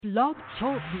Blog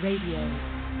Talk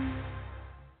Radio.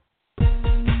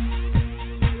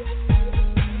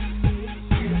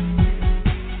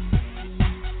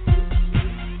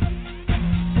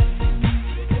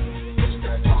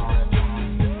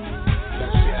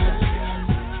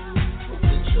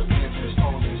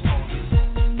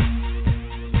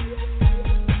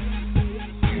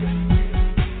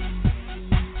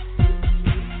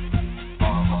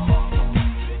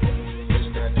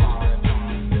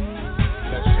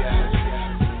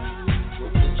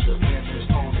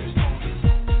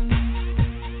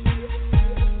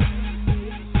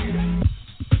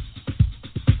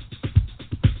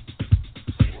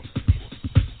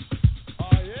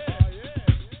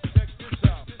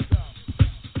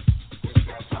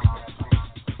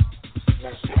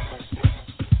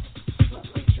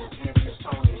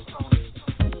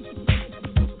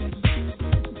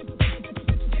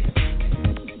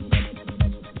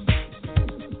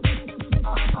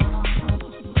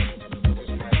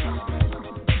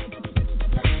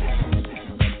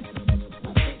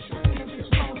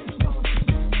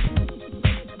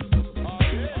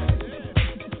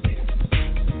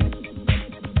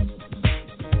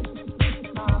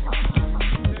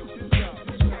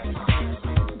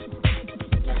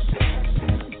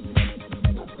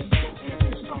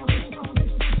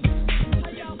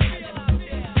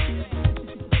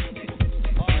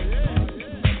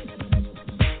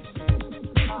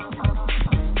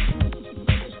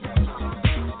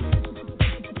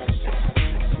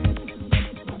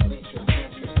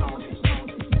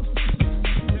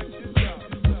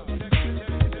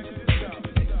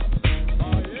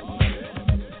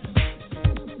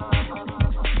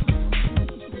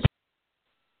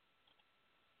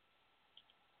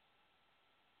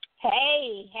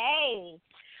 Hey,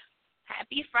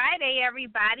 happy Friday,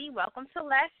 everybody. Welcome to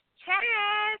Let's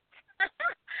Chat.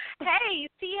 Hey,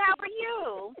 T, how are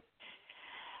you?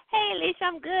 Hey, Lissha,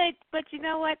 I'm good, but you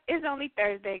know what? It's only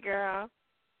Thursday, girl.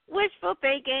 Wishful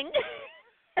thinking.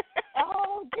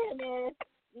 Oh, goodness.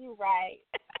 You're right.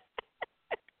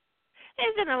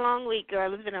 It's been a long week,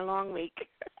 girl. It's been a long week.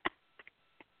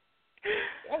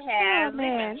 It has. Oh, We've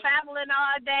been traveling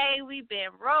all day. We've been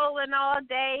rolling all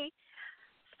day.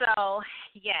 So,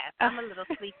 yes, I'm a little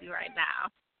sleepy right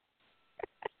now.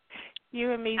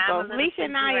 You and me I'm both. Lissha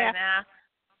and I right now.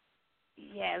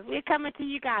 Yes, we're coming to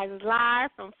you guys live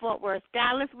from Fort Worth,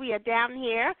 Dallas. We are down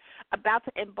here about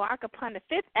to embark upon the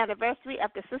 5th anniversary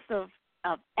of the Sister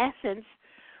of Essence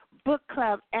Book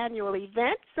Club annual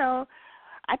event. So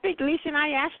I think Lissha and I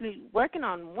are actually working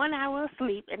on 1 hour of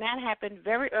sleep, and that happened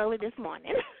very early this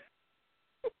morning.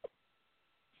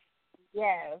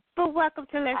 Yes. But welcome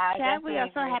to Let's Chat. We are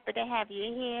so happy to have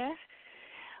you here.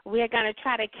 We're going to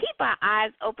try to keep our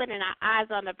eyes open and our eyes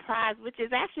on the prize, which is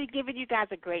actually giving you guys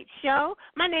a great show.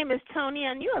 My name is Toni,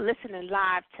 and you are listening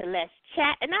live to Let's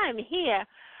Chat, and I am here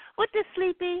with the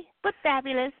sleepy but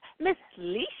fabulous Miss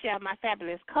Lissha, my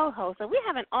fabulous co-host. And we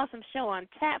have an awesome show on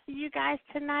tap for you guys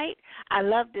tonight. I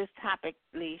love this topic,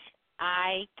 Lissha,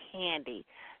 eye candy.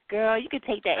 Girl, you can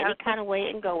take that any kind of way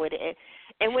and go with it.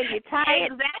 And when you're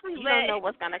tired, you don't know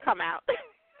what's going to come out.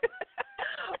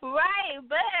 Right,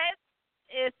 but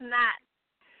it's not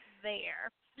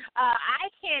there. Eye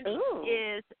candy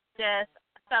is just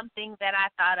something that I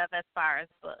thought of as far as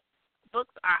books.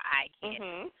 Books are eye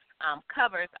candy.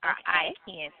 Covers are eye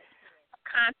candy.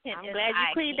 Content is glad you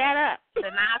eye cleaned candy. that up.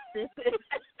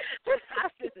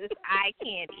 Synopsis is eye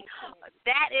candy.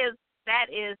 That is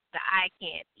the eye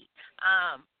candy.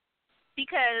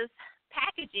 Because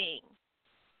packaging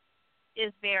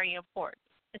is very important,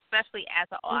 especially as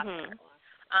an author.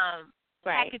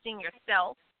 Packaging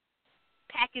yourself,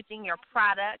 packaging your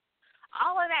product,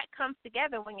 all of that comes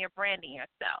together when you're branding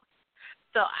yourself.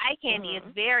 So eye candy is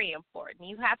very important.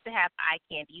 You have to have eye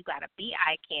candy. You got to be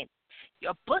eye candy.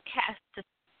 Your book has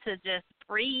to just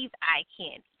breathe eye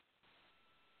candy.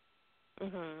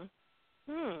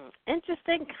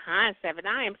 Interesting concept, and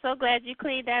I am so glad you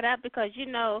cleaned that up because, you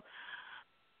know,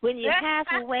 when you're half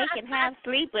awake and half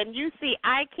asleep and you see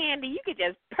eye candy, you could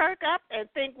just perk up and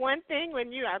think one thing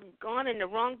when you are going in the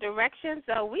wrong direction.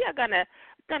 So we are gonna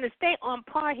stay on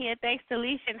par here thanks to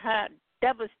Lissha and her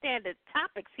double standard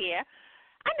topics here.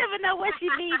 I never know what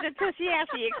she means until she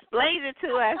actually explains it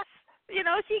to us. You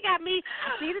know, she got me,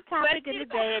 I see the topic of the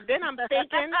day, and then I'm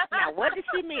thinking, now what does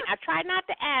she mean? I try not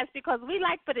to ask because we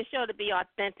like for the show to be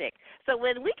authentic. So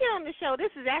when we get on the show,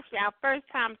 this is actually our first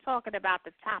time talking about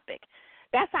the topic.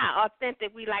 That's how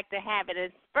authentic we like to have it.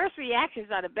 And first reactions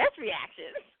are the best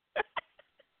reactions.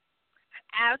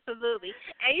 Absolutely.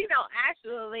 And, you know,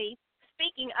 actually,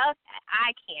 speaking of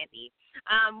eye candy,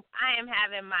 I am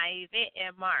having my event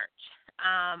in March.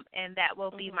 and that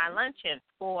will be my luncheon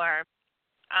for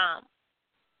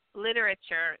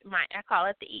literature. I call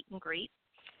it the Eat and Greet.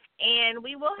 And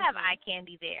we will have eye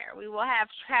candy there. We will have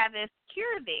Travis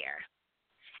Cure there,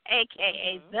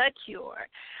 a.k.a. The Cure.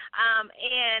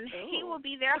 And he will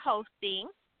be there hosting.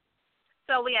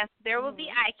 So, yes, there will be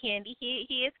eye candy.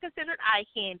 He is considered eye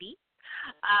candy.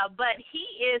 But he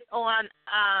is on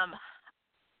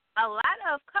a lot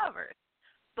of covers,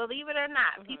 believe it or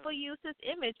not. People use his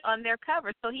image on their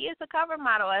covers. So he is a cover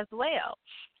model as well.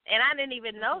 And I didn't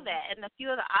even know that. And a few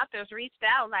of the authors reached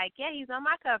out like, yeah, he's on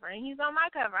my cover, and he's on my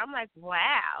cover. I'm like,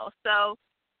 wow. So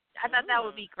I thought that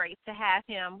would be great to have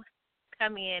him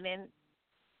come in and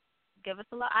give us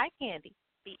a little eye candy.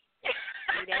 Be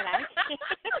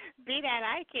that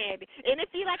eye candy. And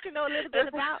if you'd like to know a little bit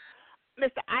about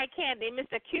Mr. Eye Candy,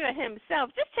 Mr. Cure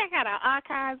himself, just check out our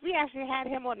archives. We actually had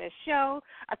him on the show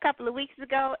a couple of weeks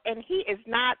ago, and he is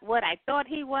not what I thought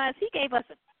he was. He gave us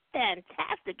a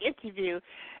fantastic interview.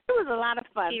 It was a lot of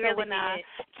fun. He really did.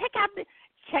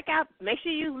 Check out, make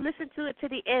sure you listen to it to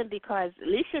the end, because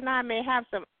Lissha and I may have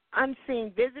some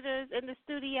unseen visitors in the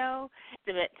studio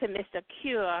to Mr.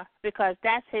 Cure, because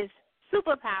that's his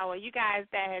superpower. You guys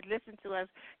that had listened to us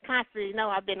constantly know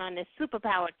I've been on this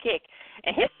superpower kick.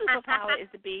 And his superpower is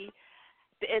to be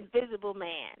the invisible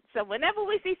man. So whenever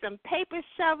we see some paper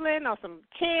shoveling or some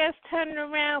chairs turning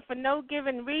around for no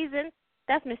given reason,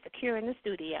 that's Mr. Cure in the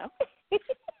studio.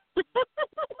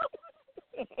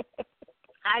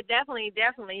 I definitely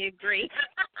agree.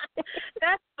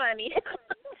 That's funny.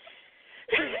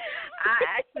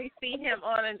 I actually see him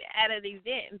at an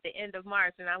event at the end of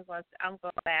March, and I'm going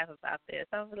to laugh about this.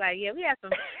 I was like, yeah, we have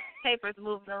some papers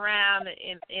moving around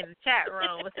in the chat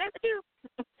room. Was that you?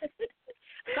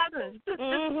 Shuffling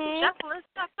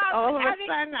stuff out. All of a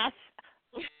sudden,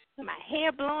 my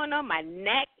hair blowing on my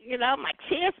neck, my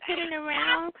chair spinning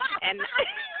around, and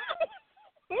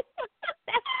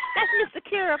that's Mr.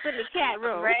 Cure up in the chat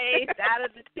room. Raised out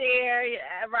of the chair,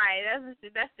 yeah, right?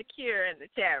 That's the Cure in the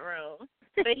chat room.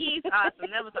 But he's awesome.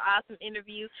 That was an awesome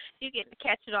interview. You get to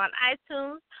catch it on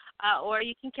iTunes, or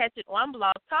you can catch it on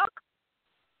Blog Talk.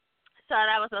 So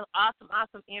that was an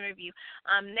awesome interview.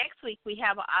 Next week we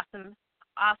have an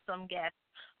awesome guest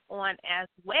on as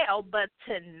well. But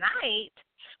tonight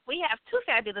we have two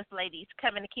fabulous ladies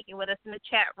coming and kicking with us in the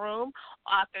chat room,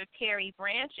 author Terri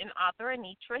Branch and author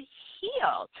Anitra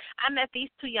Hill. I met these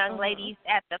two young ladies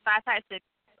at the 556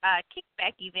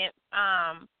 Kickback event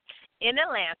in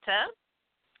Atlanta.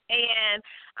 And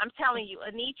I'm telling you,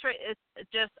 Anitra is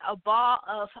just a ball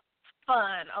of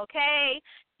fun, okay?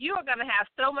 You are going to have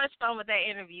so much fun with that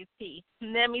interview, T.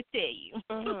 Let me tell you.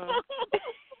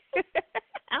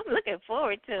 I'm looking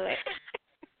forward to it.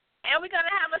 And we're going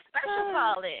to have a special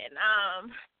call-in.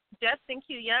 Justin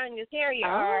Q. Young and Terri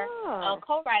are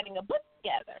co-writing a book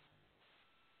together.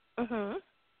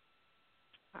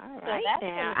 All right,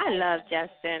 now. I love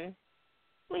Justin.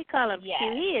 We call him Q.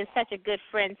 He is such a good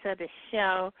friend to the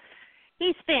show.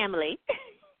 He's family.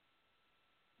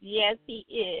 Yes, he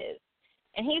is.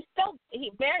 And he's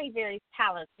very, very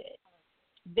talented.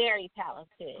 Very talented.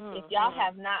 If y'all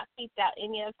have not peeped out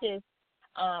any of his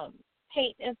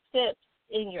paint and tips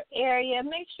in your area,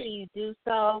 make sure you do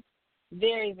so.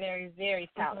 Very, very, very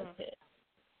talented.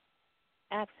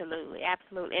 Absolutely.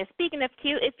 And speaking of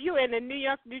Q, if you're in the New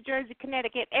York, New Jersey,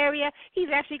 Connecticut area, he's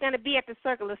actually going to be at the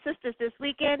Circle of Sisters this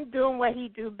weekend doing what he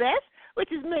do best, which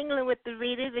is mingling with the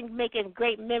readers and making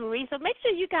great memories. So make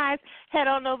sure you guys head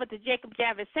on over to Jacob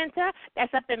Javits Center.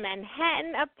 That's up in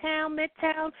Manhattan, Uptown,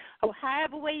 Midtown, or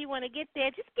however way you want to get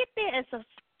there. Just get there and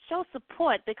show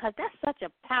support, because that's such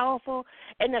a powerful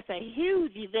and that's a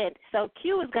huge event. So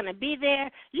Q is going to be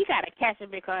there. You got to catch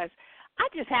him, because I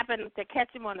just happened to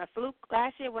catch him on a fluke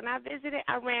last year when I visited.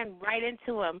 I ran right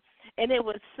into him, and it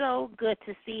was so good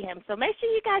to see him. So make sure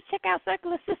you guys check out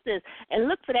Circle of Sisters and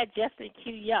look for that Justin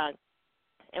Q. Young.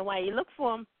 And while you look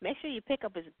for him, make sure you pick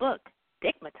up his book,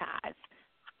 Stigmatized.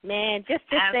 Man, just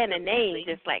saying the name,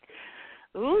 just like,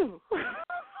 ooh.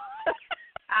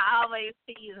 I always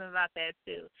tease him about that,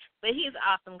 too. But he's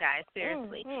awesome, guys,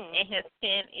 seriously. And his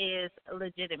pen is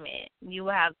legitimate. You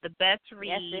will have the best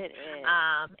read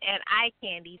and eye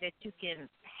candy that you can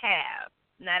have.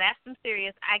 Now, that's some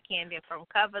serious eye candy from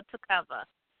cover to cover.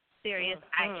 Serious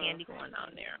eye candy going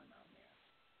on there.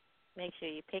 Make sure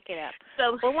you pick it up.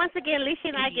 So, well, once again,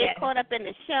 Lissha and I get caught up in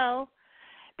the show.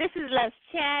 This is Let's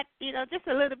Chat, just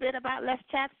a little bit about Let's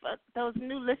Chat for those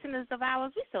new listeners of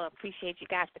ours. We so appreciate you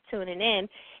guys for tuning in.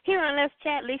 Here on Let's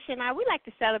Chat, Lissha and I, we like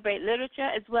to celebrate literature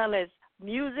as well as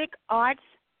music, arts,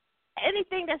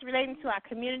 anything that's relating to our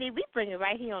community, we bring it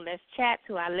right here on Let's Chat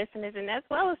to our listeners and as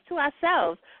well as to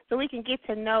ourselves so we can get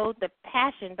to know the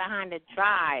passion behind the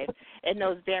drive in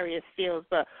those various fields.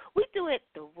 But we do it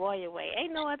the royal way.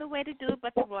 Ain't no other way to do it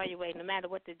but the royal way, no matter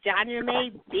what the genre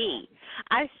may be.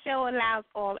 Our show allows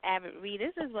all avid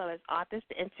readers as well as authors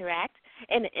to interact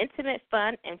in an intimate,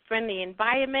 fun, and friendly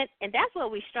environment, and that's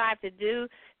what we strive to do,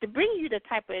 to bring you the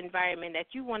type of environment that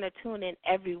you want to tune in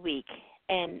every week.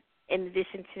 And in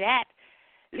addition to that,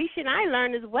 Lissha and I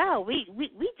learned as well. We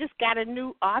just got a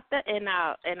new author in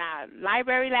our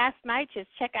library last night. Just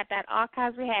check out that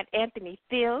archives. We had Anthony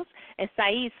Fields and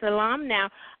Saeed Salam. Now,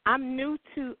 I'm new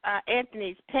to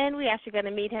Anthony's pen. We actually going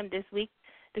to meet him this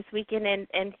weekend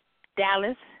in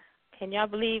Dallas. Can y'all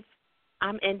believe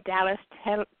I'm in Dallas?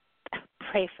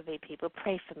 Pray for me, people.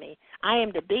 Pray for me. I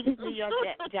am the biggest New York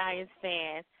Giants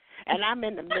fan, and I'm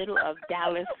in the middle of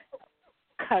Dallas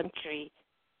country.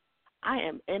 I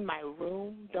am in my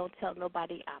room. Don't tell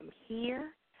nobody I'm here.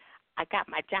 I got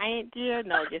my giant gear.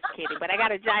 No, just kidding. But I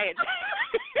got a giant.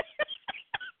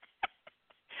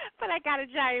 But I got a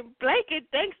giant blanket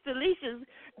thanks to Lissha's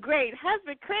great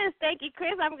husband, Chris. Thank you,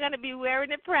 Chris. I'm going to be wearing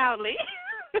it proudly.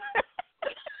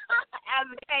 As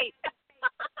a cape.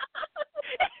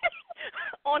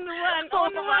 On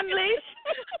the one, Lissha.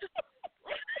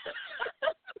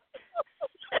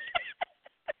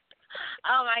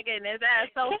 Oh, my goodness. That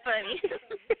is so funny.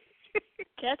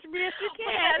 Catch me if you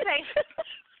can.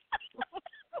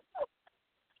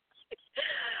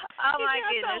 Oh, my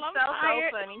goodness. So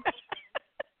funny.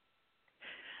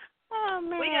 Oh,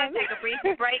 man. We're going to take a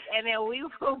brief break, and then we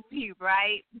will be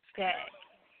right back.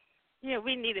 Yeah,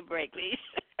 we need a break,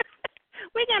 Lissha.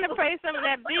 We're going to play some of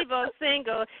that Bebo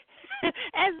single.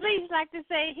 As Lissha like to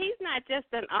say, he's not just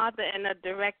an author and a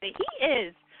director. He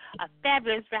is a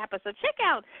fabulous rapper. So check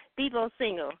out Bebo's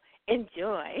single.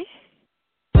 Enjoy.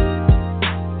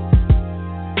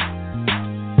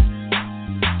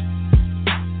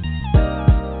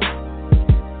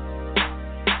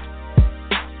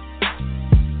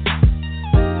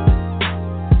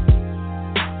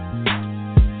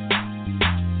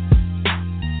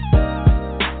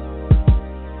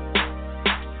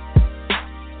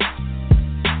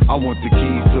 I want the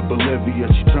keys to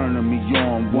Bolivia, she turning me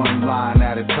on, one line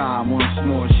at a time, one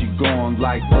snore, she gone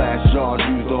like glass jars,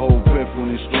 use the whole grip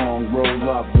when it's strong, roll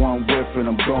up, one whiff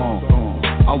and I'm gone.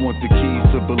 I want the keys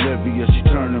to Bolivia, she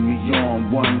turning me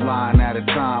on, one line at a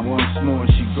time, one snore,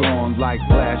 she gone like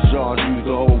glass jars, use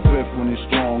the whole grip when it's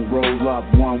strong, roll up,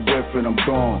 one whiff and I'm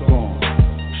gone.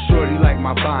 Shorty like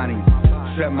my body,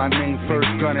 set my name first,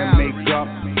 gonna make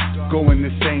up, go in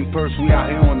the same purse, we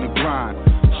out here on the grind.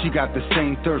 She got the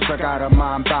same thirst, I got her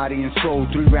mind, body, and soul,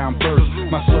 3-round burst.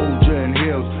 My soldier in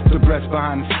heels, the breast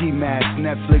behind the ski mask,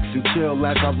 Netflix and chill.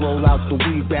 As I roll out the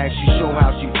weed bag, she show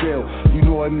how she feel. You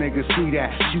know a nigga see that,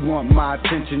 she want my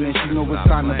attention and she know it's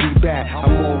time to be back.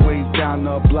 I'm always down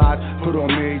the block, put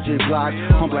on Mary J. Blige,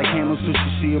 hump like Hamlin so she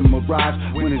see a mirage.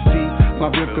 When it's deep,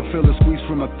 my rib could feel a squeeze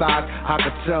from her thighs. I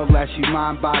could tell that she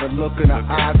mine by the look in her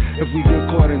eyes. If we get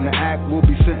caught in the act, we'll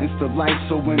be sentenced to life.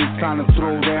 So when it's time to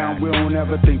throw down, we don't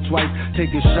ever think twice,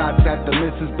 taking shots at the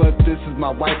missus, but this is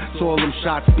my wife, so all them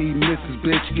shots be misses,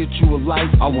 bitch, get you a life.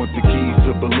 I want the keys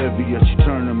to Bolivia, she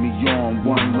turning me on,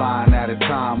 one line at a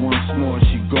time, one snore,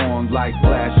 she gone like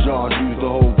glass jars, use the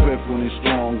whole grip when it's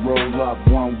strong, roll up,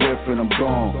 one whiff and I'm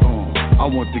gone. I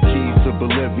want the keys to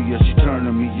Bolivia, she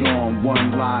turning me on,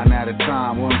 one line at a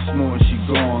time, one snore, she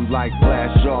gone like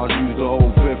glass jars, use the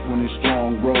whole grip when it's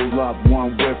strong, roll up,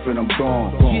 one whiff and I'm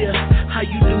gone. Yeah, how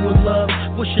you doing, love?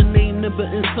 What's your name, number,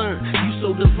 and sign? You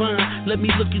so divine, let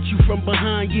me look at you from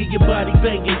behind. Yeah, your body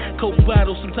banging, coke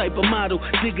bottle, some type of model.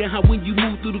 Digging how when you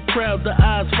move through the crowd, the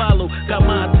eyes follow. Got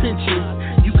my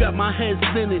attention, you got my head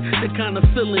spinning. The kind of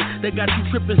feeling that got you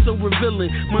tripping, so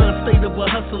revealing. Mind state of a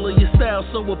hustler, your style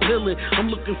so appealing. I'm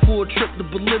looking for a trip to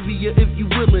Bolivia if you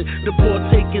willing. To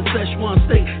partake in Szechuan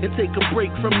steak and take a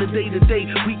break from the day to day.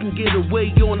 We can get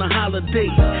away on a holiday.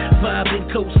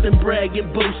 Vibing, coasting,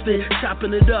 bragging, boasting,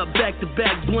 chopping it up, back to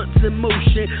back, blunts in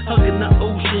motion, hugging the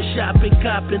ocean, shopping,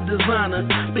 copping, designer.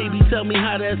 Baby, tell me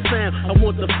how that sound. I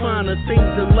want the finer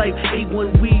things in life.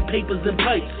 A1 weed, papers and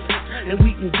pipes, and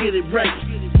we can get it right.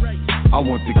 I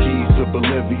want the keys to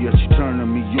Bolivia, she turning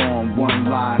me on,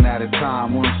 one line at a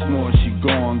time, one snore, she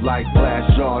gone like glass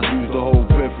jars, use the whole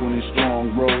grip when it's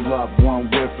strong, roll up,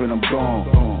 one whiff and I'm gone.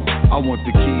 I want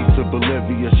the keys to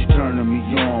Bolivia, she turning me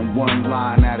on, one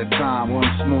line at a time,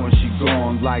 one snore, she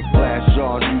gone like glass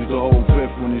jars, use the whole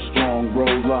grip when it's strong,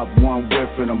 roll up, one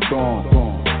whiff and I'm gone.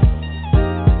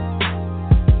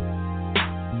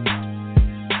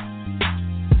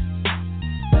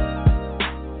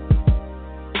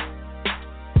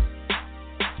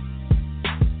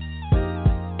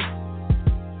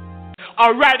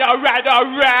 All right.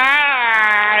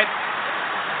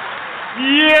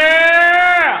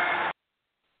 Yeah.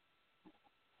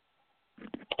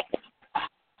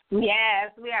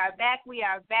 Yes, we are back.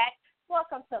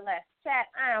 Welcome to Let's Chat.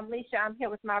 I am Lissha. I'm here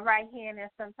with my right hand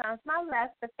and sometimes my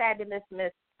left, the fabulous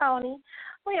Miss Toni.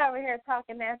 We over here talk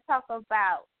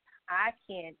about eye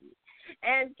candy.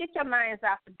 And get your minds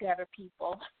off the gutter,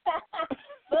 people.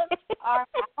 Books are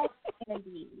eye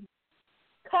candy.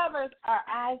 Covers are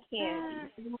eye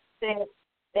candy.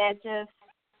 That just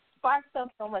sparks up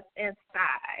so much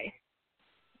inside.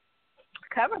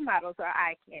 Cover models are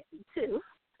eye candy, too.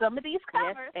 Some of these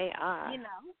covers, yes, they are. You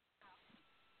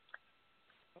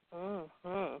know.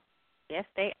 Mm-hmm. Yes,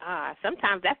 they are.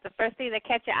 Sometimes that's the first thing that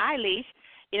catch your eye, Leash.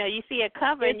 You know, you see a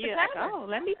cover and you're like, oh,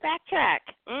 let me backtrack.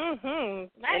 Mm-hmm.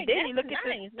 Right, and then you look at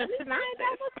the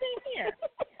synopsis. What's in here?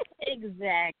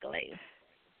 Exactly.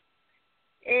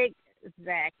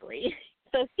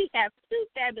 So we have two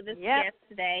fabulous guests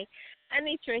today,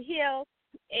 Anitra Hill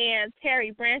and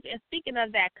Terri Branch. And speaking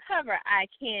of that cover eye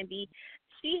candy,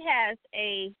 she has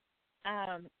a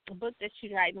book that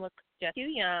she's writing with Just Too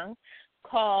Young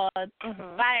called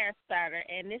Fire Starter,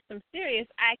 and there's some serious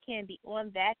eye candy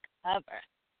on that cover.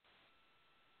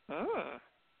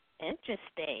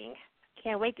 Interesting.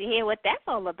 Can't wait to hear what that's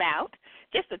all about.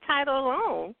 Just the title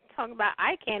alone, talking about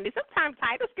eye candy. Sometimes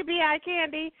titles could be eye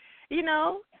candy, you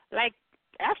know, like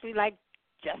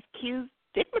Just Q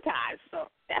Stigmatized. So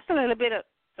that's a little bit of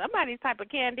somebody's type of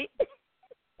candy.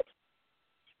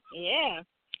 Yeah.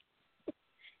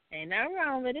 Ain't nothing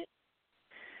wrong with it.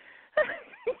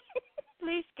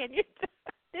 Please, can you?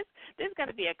 This is going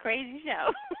to be a crazy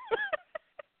show.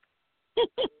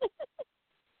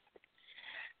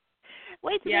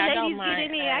 Wait till the ladies get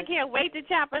in here. I can't wait to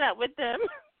chop it up with them.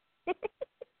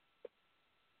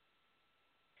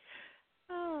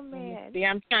 Oh man. See,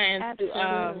 I'm trying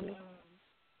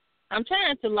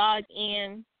to log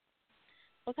in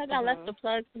because I left the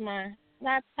plug to my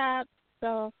laptop,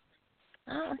 so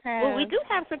I don't have. Well, we do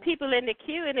have some people in the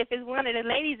queue, and if it's one of the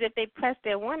ladies, if they press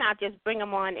their one, I'll just bring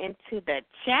them on into the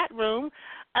chat room.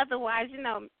 Otherwise, you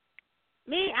know,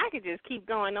 me, I could just keep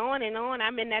going on and on.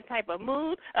 I'm in that type of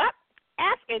mood.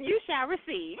 Ask and you shall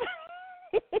receive.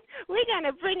 We're going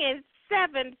to bring in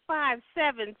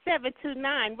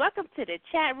 757-729. Welcome to the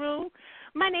chat room.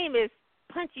 My name is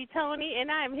Punchy Toni, and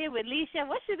I am here with Lissha.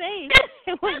 What's your name?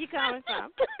 Where you coming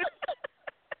from?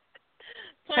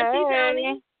 Punchy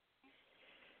Toni.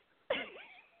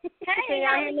 Hey,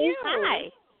 how are you? Hi.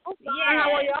 Yeah.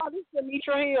 How are y'all? This is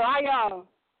Anitra Hill. How y'all?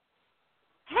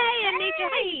 Hey, Anitra.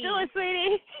 How you doing,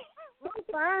 sweetie? I'm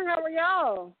fine. How are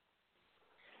y'all?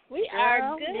 We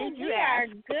are good.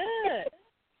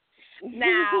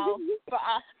 Now,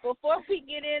 before we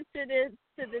get into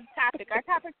the topic, our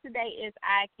topic today is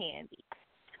eye candy.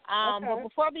 But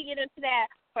before we get into that,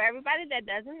 for everybody that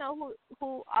doesn't know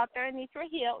who author Anitra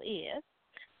Hill is,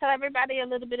 tell everybody a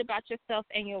little bit about yourself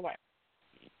and your work.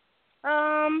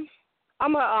 I'm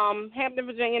a Hampton,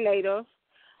 Virginia native.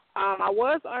 I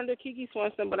was under Kiki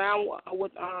Swenson, but I'm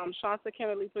with Shanta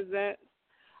Kennedy Presents.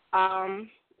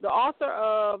 The author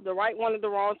of The Right One at the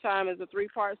Wrong Time is a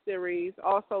 3-part series.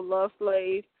 Also, Love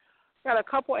Slave. Got a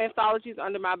couple anthologies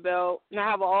under my belt, and I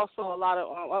have also a lot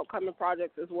of upcoming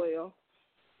projects as well.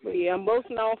 But yeah, I'm most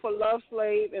known for Love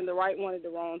Slave and The Right One at the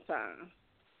Wrong Time.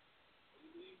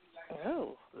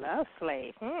 Oh, Love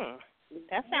Slave.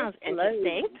 That sounds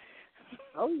interesting.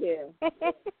 Oh, yeah.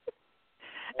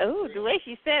 Oh, the way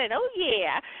she said it. Oh,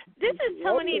 yeah. This is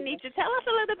Toni and Anitra. Tell us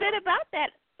a little bit about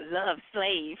that Love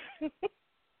Slave.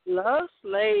 Love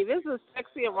Slave. It's a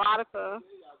sexy erotica,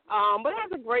 but it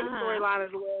has a great storyline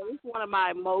as well. It's one of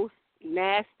my most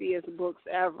nastiest books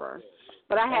ever.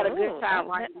 But I had a good time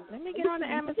writing it. Let me get on the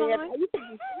Amazon.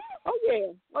 Oh,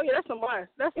 yeah, that's a must.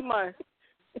 Let me tell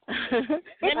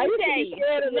you.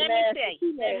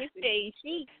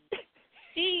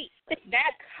 She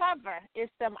that cover is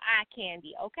some eye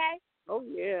candy, okay? Oh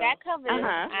yeah. That cover is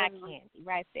eye candy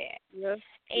right there. Yes.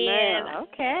 And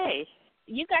okay.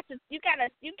 You can't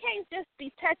just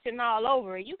be touching all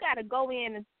over it. You gotta go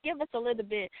in and give us a little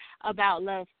bit about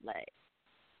Love Slave.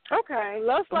 Okay.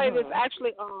 Love Slave is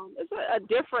actually it's a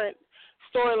different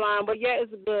storyline, but yeah,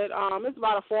 it's good. It's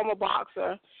about a former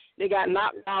boxer that got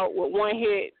knocked out with one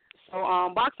hit. So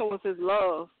boxing was his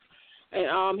love.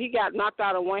 And he got knocked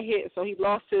out in one hit, so he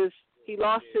got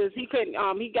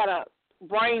a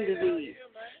brain disease.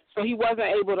 So he wasn't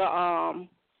able to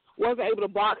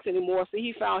box anymore, so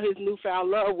he found his newfound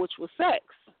love, which was sex.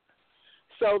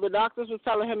 So the doctors were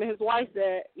telling him and his wife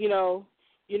that, you know,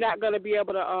 you're not going to be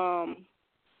able to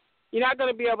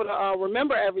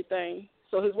remember everything.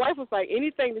 So his wife was like,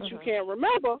 anything that you can't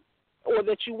remember, or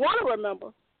that you want to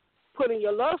remember, put in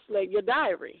your love slave, your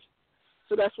diary.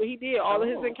 So that's what he did. All of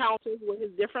his encounters with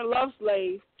his different love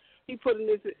slaves, he put in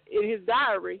his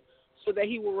diary so that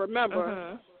he will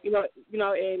remember. You know,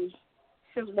 and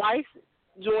his wife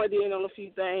joined in on a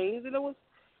few things, and it was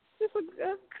just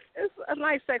it's a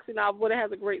nice, sexy novel, but it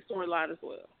has a great storyline as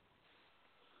well.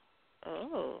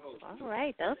 Oh, all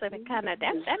right. Those are the kind of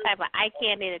that type of eye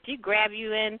candy that you grab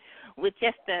you in with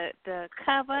just the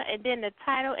cover and then the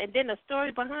title and then the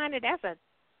story behind it. That's a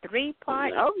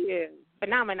 3-part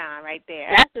phenomenon right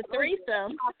there. That's a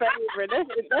threesome. My favorite.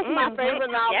 That's my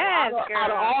favorite novel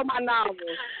out of all my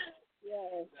novels.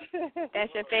 Yes.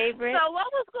 That's your favorite? So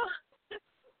what was going?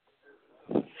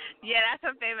 Yeah, that's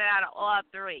her favorite out of all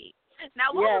 3.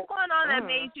 Now, what was going on that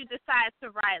made you decide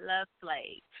to write Love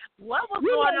Slave? What was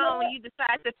going on when you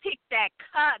decided to pick that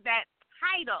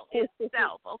title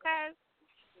itself? Okay.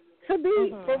 To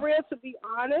be for real, to be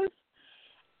honest,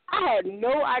 I had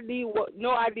no idea what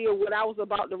I was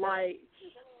about to write.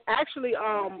 Actually,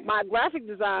 my graphic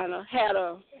designer had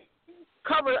a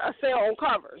sale on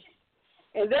covers,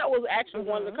 and that was actually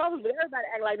one of the covers. But everybody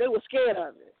acted like they were scared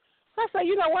of it. So I said,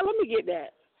 you know what? Let me get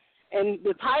that. And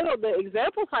the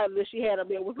example title that she had up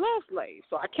there was Love Slave.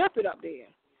 So I kept it up there.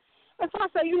 And so I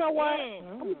said, you know what?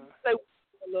 I'm going to say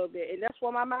a little bit. And that's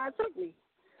where my mind took me.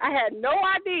 I had no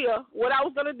idea what I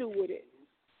was going to do with it.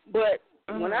 But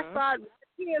when I started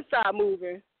the inside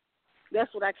moving,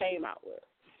 that's what I came out with.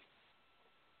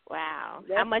 Wow.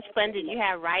 How much fun did you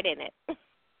have writing it?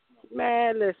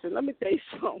 Man, listen, let me tell you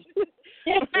something.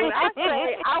 When I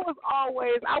say I was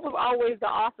always the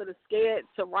author that's scared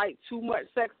to write too much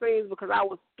sex scenes because I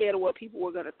was scared of what people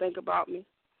were going to think about me.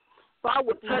 So I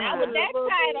would touch that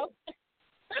title.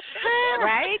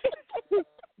 Right?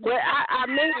 But I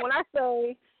mean, when I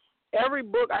say every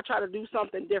book, I try to do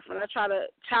something different. I try to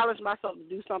challenge myself to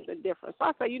do something different. So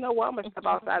I say, you know what, I'm going to step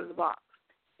outside of the box.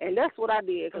 And that's what I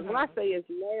did. Because when I say it's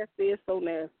nasty, it's so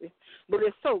nasty. But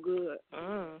it's so good.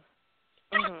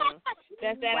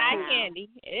 That's that eye candy.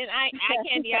 And eye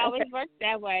candy always works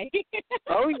that way.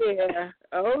 Oh, yeah.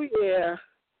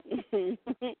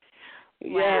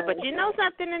 Yeah, but you know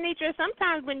something, Anitra?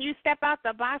 Sometimes when you step out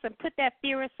the box and put that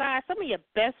fear aside, some of your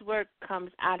best work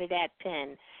comes out of that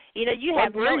pen. You know, you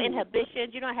have no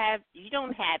inhibitions. You don't have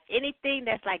anything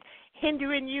that's like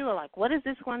hindering you or like, what does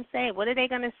this one say? What are they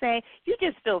going to say? You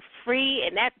just feel free,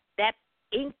 and that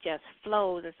ink just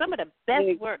flows. And some of the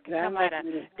best work comes out of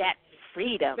that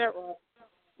freedom.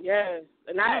 Yes,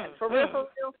 and for real,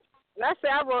 and I say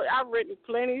I've written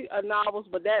plenty of novels,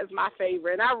 but that is my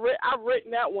favorite. And I've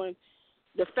written that one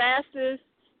the fastest,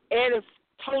 and it's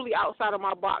totally outside of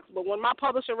my box. But when my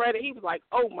publisher read it, he was like,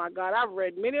 "Oh my God, I've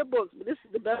read many books, but this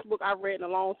is the best book I've read in a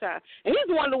long time." And he's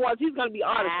one of the ones. He's going to be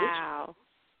honest with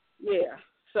you. Yeah.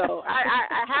 So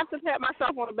I have to pat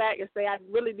myself on the back and say I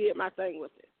really did my thing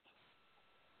with it.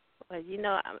 Well, you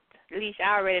know, Lissha,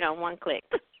 I read it on one click.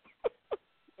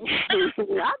 I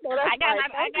got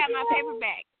my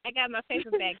paperback. I got my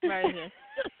paperback version.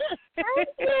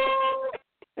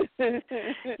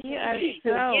 You are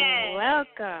so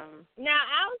welcome. Now,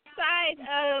 outside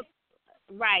of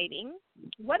writing,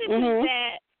 what is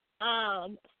it that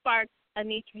sparked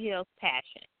Anitra Hill's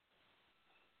passion?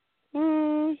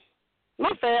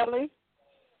 My family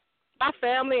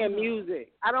and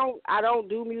music. I don't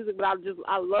do music, but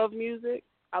I love music.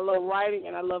 I love writing,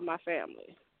 and I love my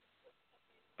family.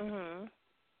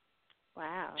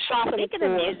 Wow. Shopping. Speaking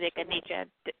of music, Anitra,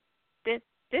 this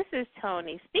is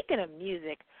Toni. Speaking of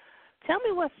music, tell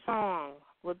me what song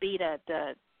would be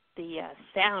the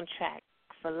soundtrack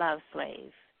for Love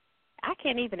Slave. I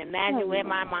can't even imagine where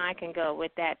my mind can go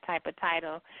with that type of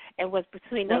title and what's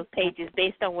between those pages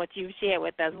based on what you've shared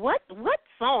with us. What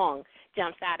song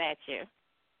jumps out at you?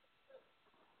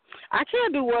 I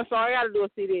can't do one song. I got to do a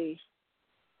CD.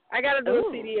 I got to do a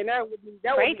CD, and that would be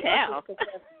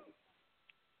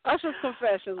Usher's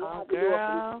Confessions. Oh,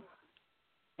 girl.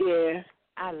 Yeah.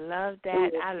 I love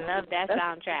that. I love that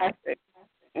soundtrack.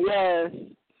 Yes.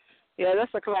 Yeah,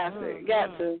 that's a classic.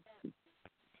 Got to.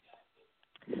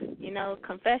 You know,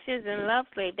 Confessions and Love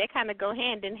Slave, they kind of go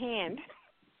hand in hand.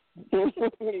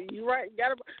 You're right.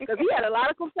 Because he had a lot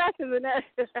of confessions in that.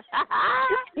 Yes.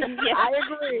 I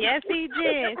agree. Yes, he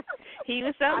did. He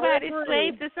was somebody's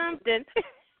slave to something.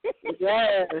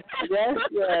 Yes.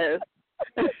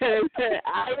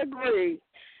 I agree.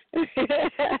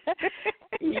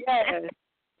 Yes.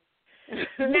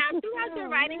 Now, throughout your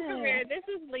writing career, this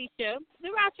is Lissha.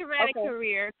 Throughout your writing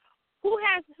career, who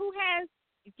has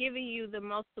given you the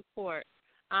most support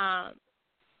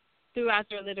throughout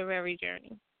your literary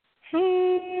journey?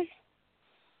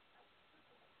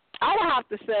 I would have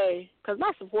to say, because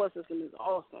my support system is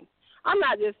awesome. I'm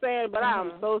not just saying, but I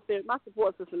am so serious. My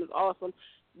support system is awesome.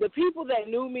 The people that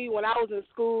knew me when I was in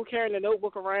school carrying the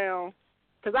notebook around,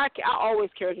 because I always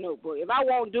carried a notebook. If I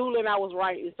wasn't doodling, I was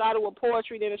writing. It started with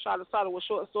poetry, then it started with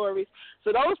short stories.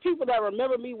 So those people that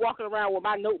remember me walking around with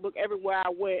my notebook everywhere I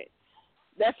went,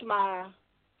 that's my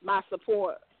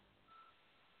support.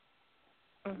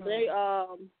 Mm-hmm. They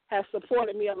have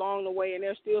supported me along the way, and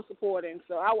they're still supporting.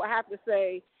 So I would have to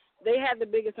say they had the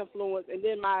biggest influence. And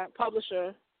then my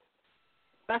publisher,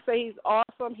 I say he's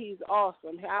awesome. He's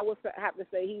awesome. I would have to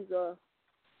say he's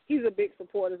a big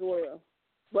support as well.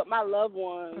 But my loved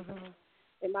ones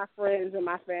and my friends and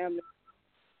my family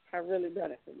have really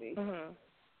done it for me. Mm-hmm.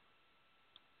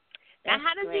 Now,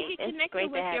 how did you get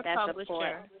connected with your publisher?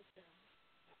 Support.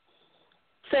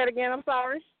 Say it again. I'm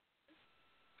sorry.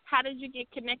 How did you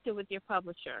get connected with your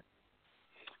publisher?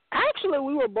 Actually,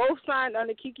 we were both signed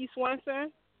under Kiki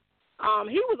Swenson.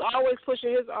 He was always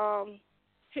pushing his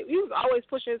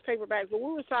paperbacks, but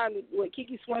we were signed with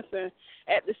Kiki Swenson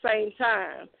at the same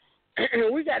time.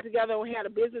 We got together and we had a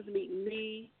business meeting.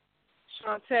 Me,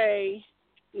 Shantae,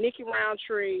 Nikki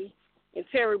Roundtree, and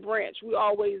Terri Branch. We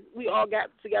all got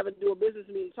together to do a business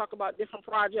meeting, talk about different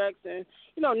projects and,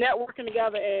 networking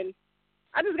together. And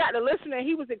I just got to listen, and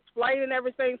he was explaining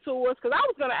everything to us because I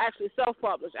was going to actually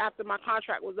self-publish after my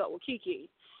contract was up with Kiki.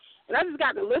 And I just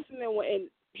got to listen, and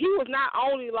he was not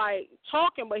only,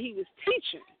 talking, but he was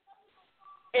teaching.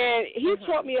 And he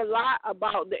taught me a lot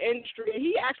about the industry.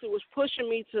 He actually was pushing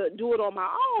me to do it on my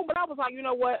own, but I was like, you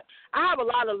know what? I have a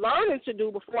lot of learning to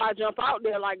do before I jump out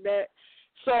there like that.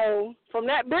 So from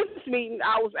that business meeting,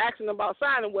 I was asking about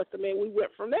signing with him, and we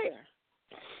went from there.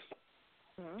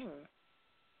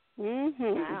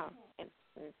 Wow. And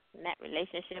that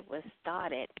relationship was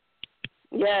started.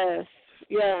 Yes.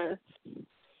 Yep.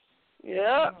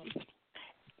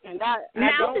 And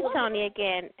now, Toni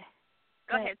again.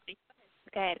 Go ahead, Steve.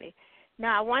 Okay.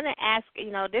 Now, I want to ask,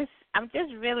 this. I'm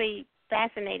just really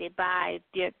fascinated by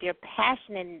your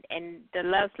passion and the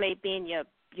Love Slave being your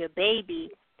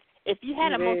baby. If you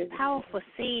had a most powerful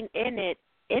scene in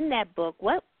that book,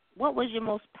 what was your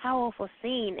most powerful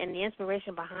scene and the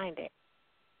inspiration behind it?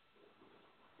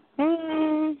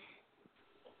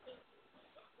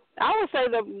 I would say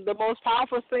the most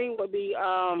powerful scene would be.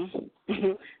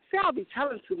 See, I'll be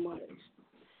telling too much.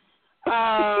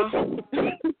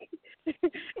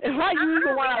 If I use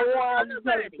the one I want, I'm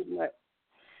telling too much.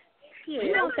 Yeah,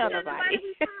 you don't tell nobody.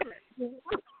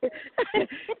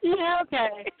 Yeah, okay.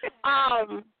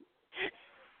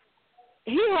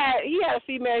 He had a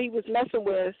female he was messing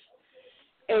with,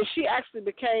 and she actually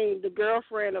became the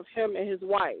girlfriend of him and his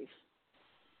wife.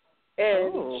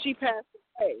 And she passed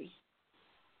away.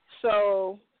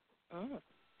 So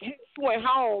he went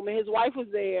home, and his wife was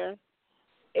there,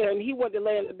 and he went to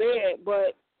lay in the bed,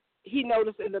 but he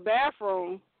noticed in the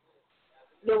bathroom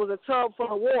there was a tub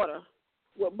full of water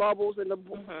with bubbles, and the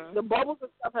bubbles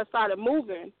and stuff had started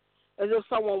moving as if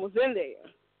someone was in there.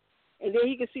 And then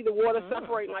he could see the water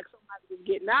separating like somebody was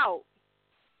getting out,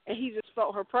 and he just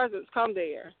felt her presence come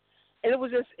there. And it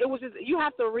was just you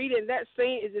have to read it. And that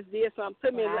scene, it just did something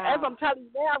to me. Wow. And as I'm telling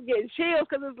you now, I'm getting chills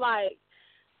because it's like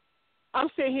I'm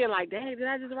sitting here like, dang, did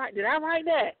I write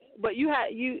that? But if you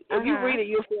read it,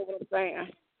 you'll feel what I'm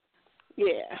saying.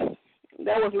 Yeah,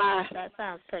 that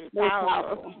sounds pretty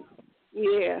powerful.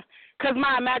 Yeah, because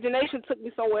my imagination took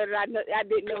me somewhere that I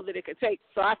didn't know that it could take.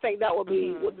 So I think that would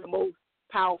be the most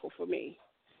powerful for me.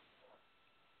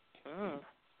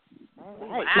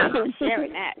 Wow,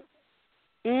 sharing that.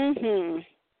 Some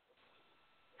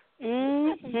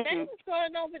things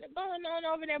going on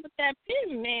over there with that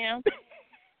pen, ma'am.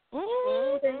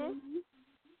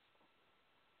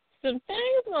 Some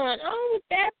things going on with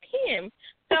that pen.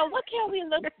 So what can we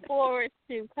look forward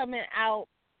to coming out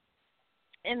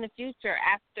in the future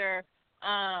after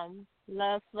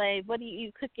Love Slave? What are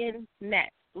you cooking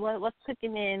next? What's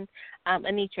cooking in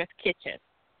Anitra's kitchen?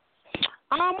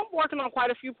 I'm working on quite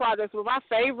a few projects, but my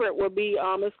favorite would be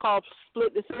it's called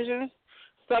Split Decisions,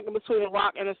 Stuck in Between a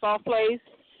Rock and a Soft Place.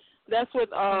 That's with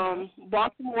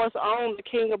Baltimore's own, the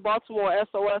King of Baltimore,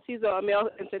 SOS. He's a male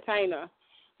entertainer,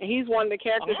 and he's one of the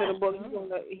characters in the book.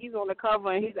 He's on the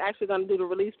cover, and he's actually going to do the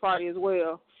release party as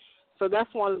well. So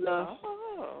that's one of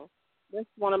that's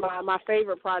one of my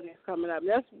favorite projects coming up.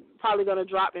 That's probably going to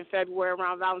drop in February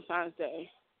around Valentine's Day.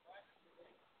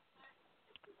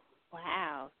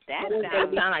 Wow, that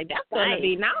sounds like that's going to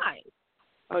be nice.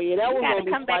 Oh yeah, that one's going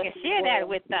to come back and share that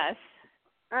with us.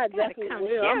 I definitely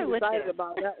will. I'm excited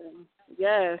about that one.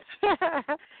 Yes,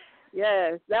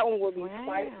 yes, that one will be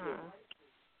spicy.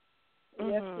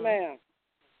 Yes, ma'am.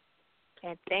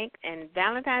 And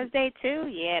Valentine's Day too.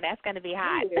 Yeah, that's gonna be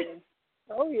hot.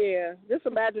 Oh yeah. Just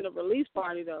imagine a release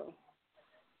party though.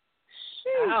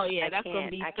 Sheesh. Oh yeah, that's gonna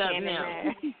be something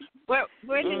else.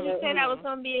 Where did you say that was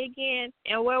gonna be again?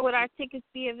 And where would our tickets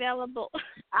be available?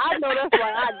 I know that's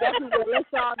right. I definitely will let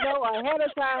y'all know ahead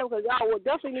of time because y'all will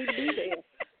definitely need to be there.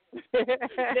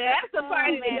 That's the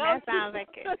party that sounds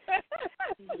like it.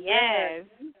 Yes.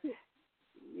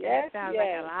 Yes. That sounds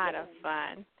like a lot of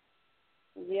fun.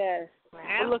 Yes.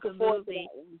 I'm looking forward to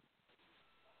that one.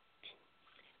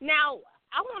 Now,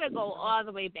 I want to go all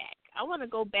the way back. I want to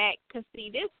go back because, see,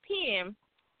 this pen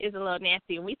is a little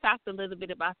nasty, and we talked a little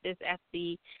bit about this at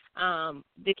the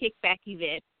kickback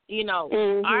event. You know,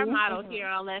 our motto here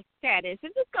on Let's Chat is,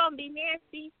 if it's going to be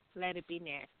nasty, let it be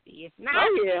nasty. If not,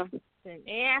 then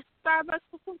ask Starbucks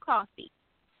for some coffee.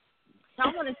 So I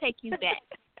want to take you back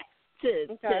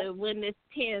to when this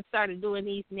pen started doing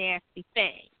these nasty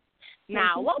things.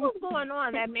 Now, what was going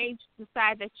on that made you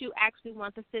decide that you actually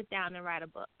want to sit down and write a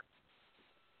book?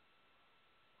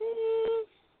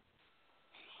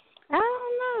 I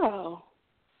don't know.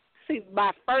 See,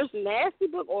 my first nasty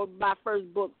book or my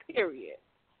first book, period?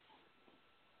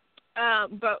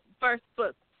 But first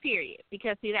book, period.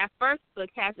 Because, see, that first book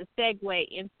has a segue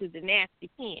into the nasty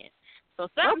pen. So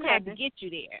something had to get you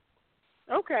there.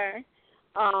 Okay.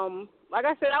 Like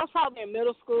I said, I was probably in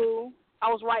middle school.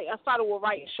 I started with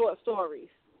writing short stories.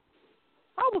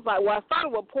 I was like, I started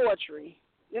with poetry.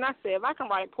 Then I said, if I can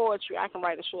write poetry, I can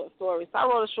write a short story. So I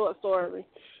wrote a short story.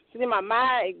 So then my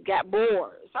mind got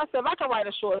bored. So I said, if I can write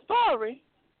a short story,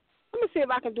 let me see if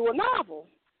I can do a novel.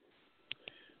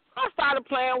 I started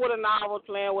playing with a novel.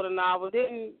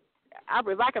 Then,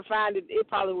 if I could find it, it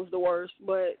probably was the worst.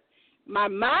 But my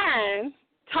mind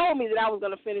told me that I was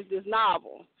going to finish this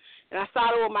novel. And I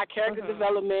started with my character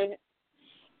development.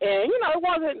 And, you know, it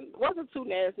wasn't too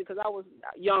nasty because I was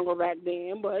younger back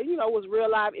then. But, you know, it was real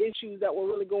life issues that were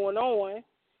really going on.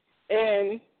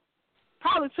 And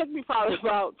probably took me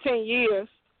about 10 years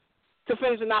to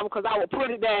finish the novel because I would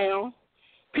put it down,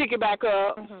 pick it back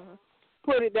up,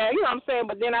 put it down. You know what I'm saying?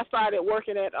 But then I started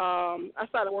working in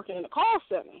the call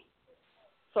center.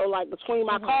 So, like, between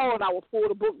my calls, I would pull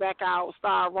the book back out,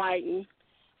 start writing.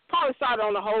 Probably started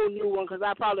on a whole new one because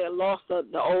I probably had lost the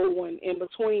old one in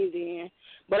between then.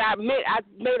 But I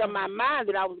made up my mind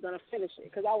that I was going to finish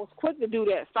it because I was quick to do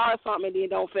that, start something and then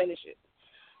don't finish it.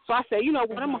 So I said, you know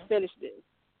what, I'm going to finish this.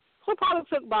 So it probably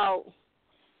took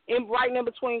writing in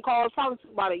between calls, probably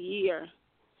took about a year.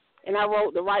 And I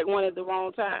wrote the right one at the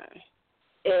wrong time.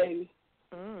 And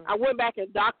I went back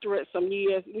and doctorate some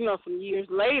years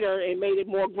later and made it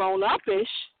more grown-up-ish.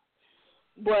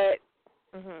 But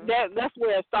that's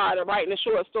where it started, writing the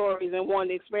short stories and wanting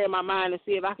to expand my mind and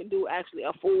see if I could do actually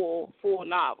a full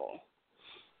novel.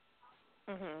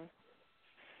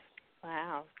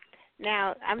 Wow.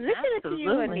 Now I'm listening to you,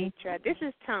 Anitra. This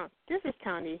is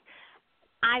Toni.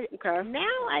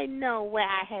 Now I know where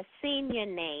I have seen your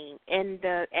name in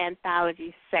the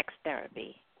anthology Sex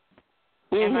Therapy.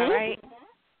 Am I right?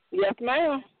 Yes,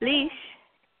 ma'am.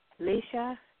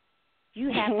 Lissha,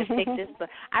 you have to pick this book.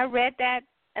 I read that,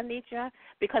 Anitra,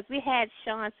 because we had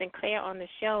Sean Sinclair on the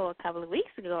show a couple of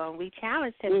weeks ago, and we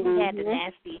challenged him. He had the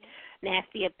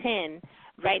nastier pen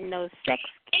writing those sex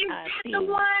scenes. The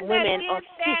one women that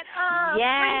did that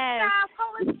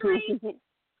freestyle poetry?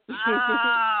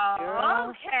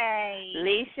 Girl, okay.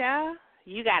 Lissha,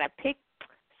 you got to pick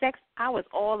sex. I was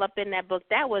all up in that book.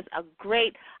 That was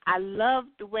I loved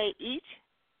the way which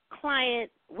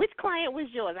client was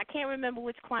yours? I can't remember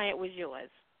which client was yours.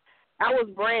 I was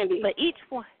Brandy. But each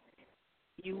one,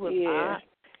 you were,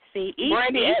 each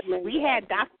we had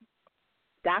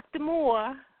Dr.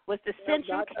 Moore was the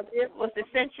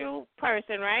central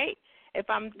person, right? If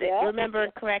I'm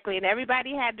remembering correctly, and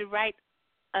everybody had to write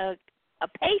a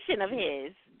patient of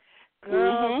his.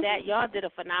 Girl, that y'all did a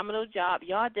phenomenal job.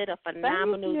 Y'all did a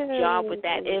phenomenal job with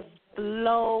that. It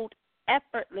flowed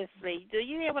effortlessly. Do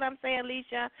you hear what I'm saying,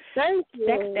 Lissha? Thank you.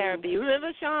 Sex Therapy.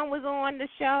 Remember Sean was on the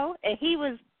show, and he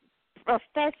was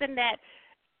professing that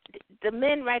the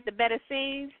men write the better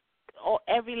scenes.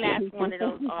 Every last one of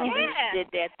those authors did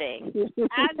their thing.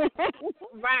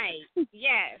 Right.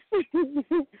 Yes.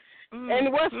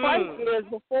 And what's funny is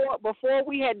before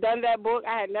we had done that book,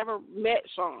 I had never met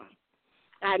Sean.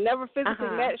 I had never physically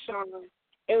met Sean.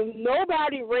 And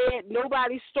nobody read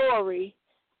nobody's story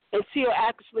until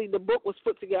actually the book was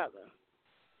put together.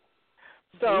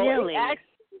 So really?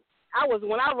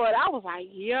 when I read, I was like,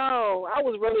 yo, I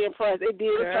was really impressed. It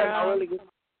did turn out really good.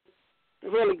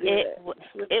 Really good.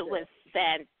 It was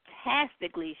fantastic.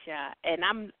 fantastic, Lissha.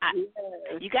 And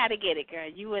you got to get it, girl.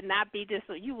 You would not be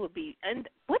you would be. And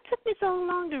what took me so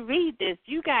long to read this?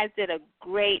 You guys did a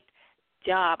great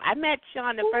job. I met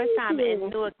Sean the first time in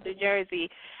Newark, New Jersey,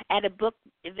 at a book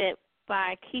event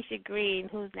by Keisha Green,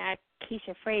 who's now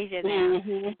Keisha Frazier now.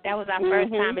 Mm-hmm. That was our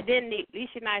first time. And then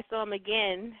Lissha and I saw him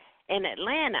again in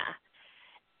Atlanta.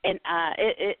 And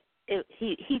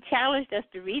he challenged us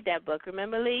to read that book.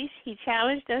 Remember, Leash? He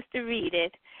challenged us to read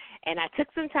it. And I took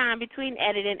some time between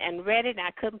editing and read it, and I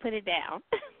couldn't put it down.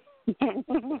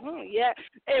 Yeah,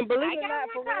 and believe it or not,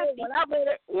 for real,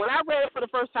 when I read it for the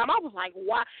first time, I was like,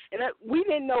 "Why?" And we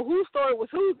didn't know whose story was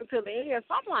whose until the end.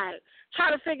 So I'm like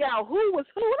trying to figure out who was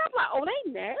who, and I'm like, "Oh,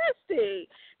 they nasty."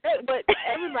 But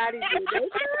everybody did.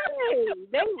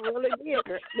 They really did.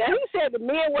 Now he said the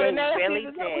men were nasty. Really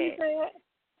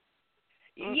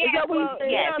is that what he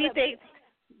said? Yes.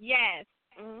 Yes.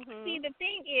 Mm-hmm. See, the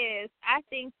thing is, I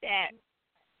think that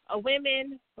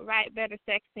women write better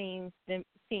sex scenes than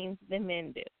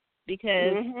men do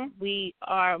because we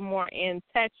are more in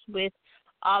touch with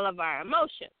all of our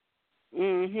emotions.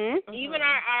 Mm-hmm. Even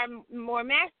our more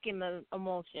masculine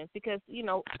emotions, because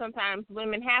sometimes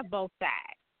women have both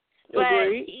sides. But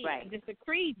he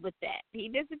disagreed with that. He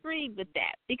disagreed with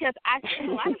that because a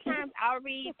lot of times I'll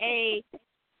read a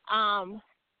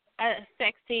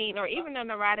sex scene or even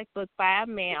an erotic book by a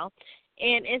male,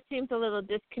 and it seems a little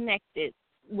disconnected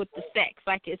with the sex,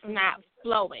 like it's not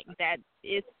flowing. That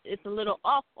it's a little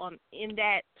off in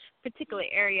that particular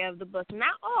area of the book.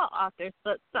 Not all authors,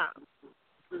 but some.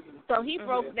 So he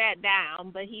broke that down,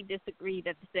 but he disagreed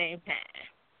at the same time.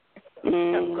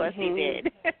 Of course he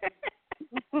did.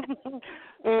 But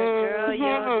girl,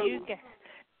 you got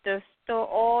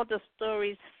all the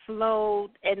stories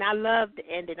flowed, and I loved the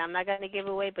ending. I'm not going to give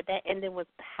away, but that ending was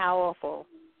powerful.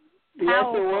 Yes,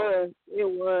 it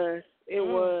was.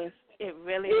 It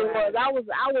really was. I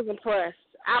was impressed.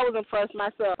 I was impressed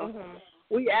myself. Mm-hmm.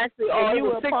 We actually all you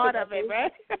were six part of it,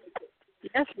 right?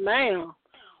 Yes, ma'am.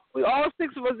 We all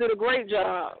six of us did a great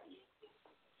job.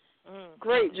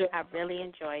 Great job. I really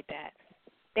enjoyed that.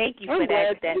 Thank you for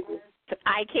that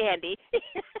eye candy.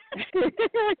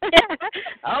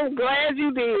 I'm glad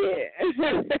you did.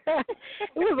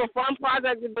 It was a fun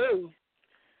project to do.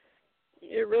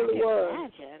 It really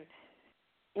was.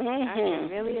 I can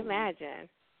really imagine.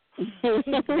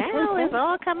 Now it's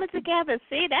all coming together.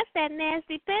 See, that's that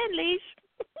nasty pen, Leash.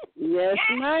 Yes,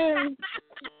 ma'am.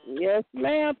 Yes,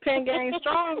 ma'am. Pen game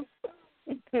strong.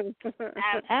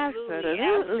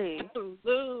 Absolutely.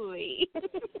 So,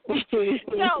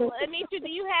 Anitra, do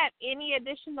you have any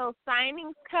additional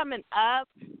signings coming up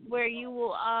where you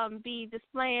will be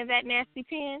displaying that nasty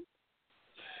pen?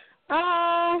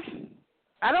 I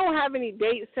don't have any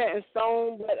dates set in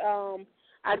stone, but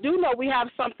I do know we have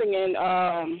something in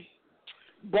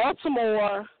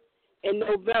Baltimore in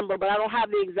November, but I don't have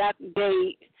the exact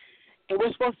date. And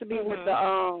we're supposed to be with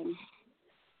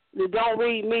the Don't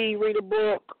Read Me, Read a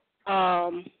Book,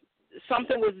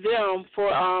 something with them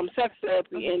for sex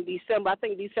therapy in December. I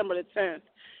think December the 10th.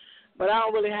 But I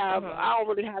don't really have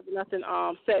nothing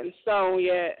set in stone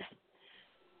yet.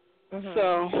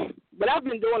 So, but I've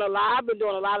been doing a lot. I've been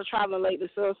doing a lot of traveling lately,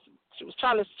 so she was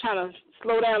trying to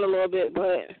slow down a little bit,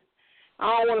 but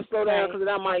I don't want to slow down because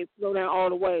I might slow down all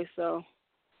the way. So,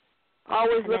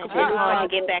 always looking for new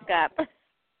projects. Get back up.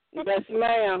 Yes,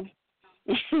 ma'am.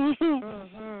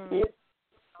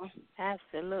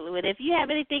 Absolutely. And if you have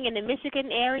anything in the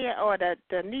Michigan area or the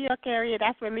New York area,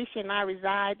 that's where Lissha and I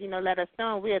reside, let us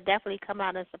know. We'll definitely come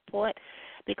out and support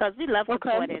because we love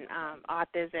supporting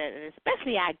authors and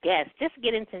especially our guests, just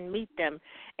getting to meet them.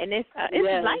 And it's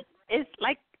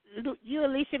like you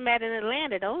and Lissha met in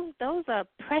Atlanta. Those are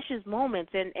precious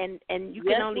moments, and you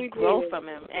can only grow from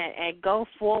them and go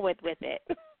forward with it.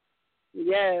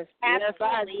 Yes, I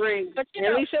agree. But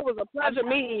Lissha, it was a pleasure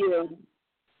meeting you.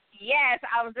 Yes,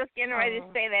 I was just getting ready to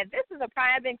say that. This is a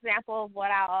prime example of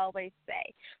what I always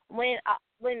say. When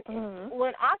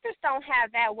authors don't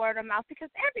have that word of mouth, because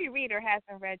every reader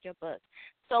hasn't read your book,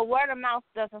 so word of mouth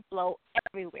doesn't flow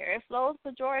everywhere. It flows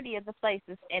majority of the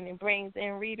places, and it brings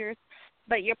in readers.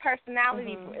 But your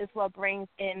personality is what brings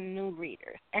in new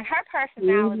readers. And her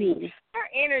personality, her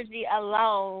energy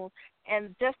alone,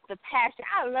 and just the passion.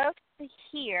 I love to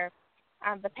hear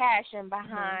the passion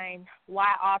behind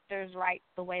why authors write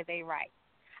the way they write.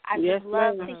 I just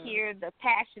love to hear the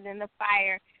passion and the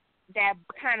fire that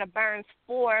kind of burns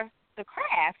for the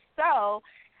craft. So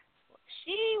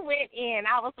she went in.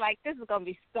 I was like, this is going to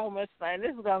be so much fun.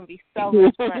 This is going to be so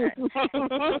much fun.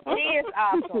 She is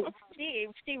awesome.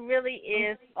 She really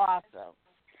is awesome.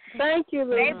 Thank you,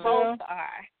 Lissha. They both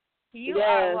are. You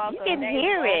are welcome. You can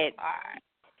hear it.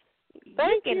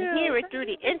 You can hear it through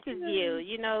the interview,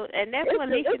 and that's what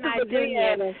Lissha and I do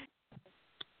here.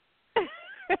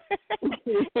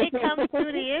 It comes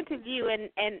through the interview,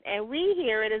 and we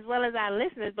hear it as well as our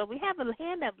listeners, but we have a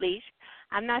hand up, Leash.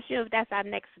 I'm not sure if that's our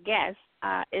next guest.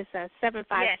 It's a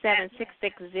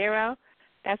 757-660.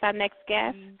 That's our next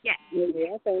guest? Yes. Yeah,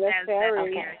 I think that's Terri.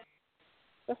 Okay.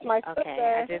 That's my sister.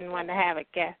 Okay, I didn't want to have a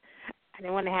guest.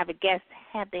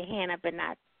 Have their hand up and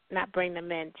not bring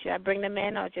them in. Should I bring them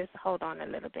in or just hold on a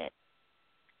little bit?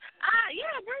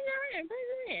 Yeah, bring her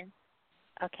in.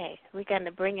 Okay, we're going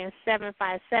to bring in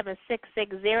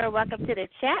 757-660. Welcome to the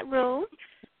chat room.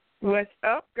 What's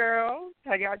up, girls?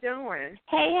 How y'all doing?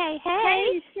 Hey.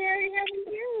 Hey, Sherry, how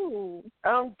are you?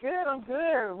 I'm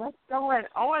good. What's going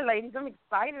on, ladies? I'm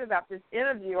excited about this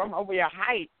interview. I'm over here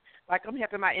hyped. Like I'm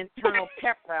having my internal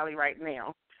pep rally right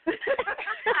now.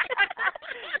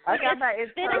 I got my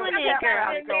internal pep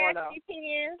rally going on.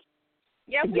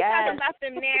 Yeah, we're talking about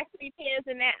them nasty pins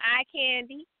and that eye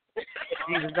candy.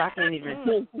 Jesus, I can't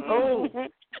even. Oh,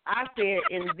 I said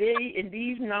in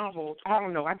these novels, I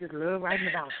don't know. I just love writing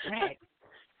about sex.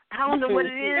 I don't know what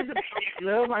it is. I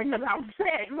love writing about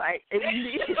sex. Like it's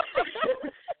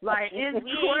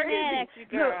crazy.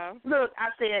 Look,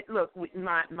 I said,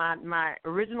 my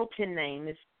original pen name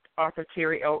is author is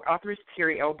Terri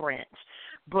L. Branch.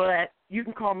 But you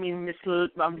can call me Miss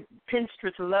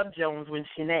Pinstress Love Jones when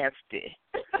she nasty.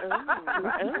 So Love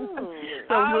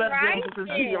Jones is a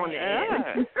Z on the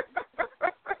end.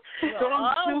 So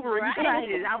I'm super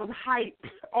excited. I was hyped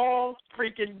all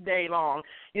freaking day long.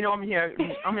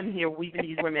 I'm in here weaving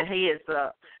these women's heads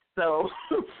up. So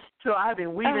I've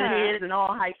been weaving heads and all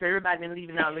hyped. So everybody's been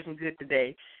leaving out looking good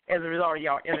today as a result of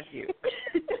y'all interview.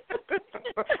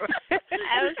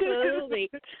 Absolutely.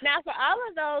 Now, for all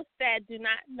of those that do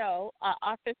not know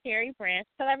author Terri Branch,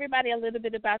 tell everybody a little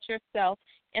bit about yourself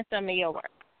and some of your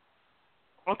work.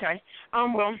 Okay.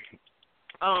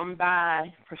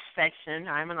 By profession,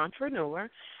 I'm an entrepreneur.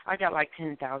 I got like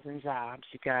 10,000 jobs,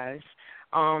 you guys.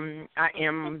 I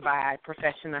am by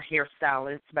profession a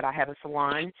hairstylist, but I have a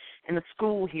salon and a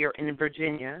school here in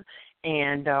Virginia,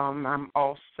 and I'm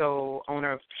also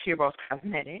owner of Shearboss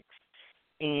Cosmetics.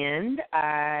 And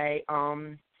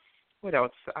what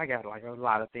else? I got like a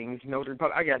lot of things noted,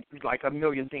 but I got like a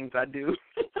million things I do.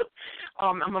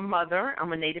 I'm a mother.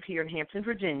 I'm a native here in Hampton,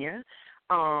 Virginia.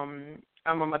 I'm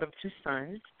a mother of 2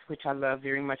 sons, which I love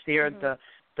very much. They're the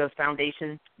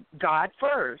foundation, God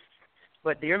first,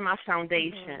 but they're my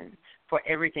foundation for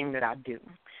everything that I do.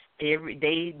 They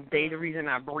the reason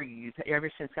I breathe. Ever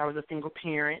since I was a single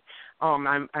parent,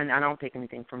 and I don't take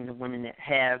anything from the women that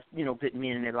have, good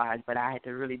men in their lives, but I had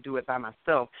to really do it by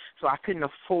myself. So I couldn't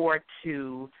afford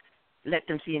to let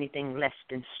them see anything less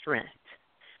than strength.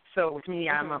 So with me,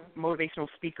 I'm a motivational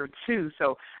speaker too.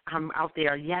 So I'm out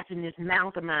there yapping this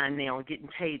mouth of mine now and getting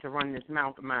paid to run this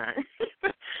mouth of mine.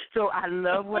 So I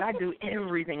love what I do,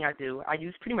 everything I do. I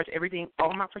use pretty much everything,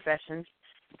 all my professions,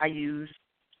 I use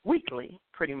weekly,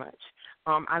 pretty much.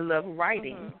 I love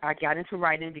writing. I got into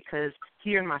writing because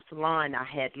here in my salon, I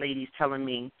had ladies telling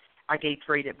me I gave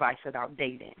great advice about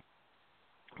dating.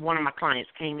 One of my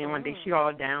clients came in one day, she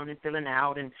all down and feeling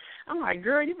out, and I'm like,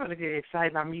 girl, you better get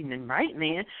excited about meeting and writing,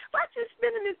 man. What you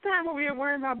spending this time over here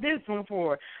worrying about this one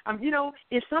for?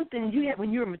 It's something you have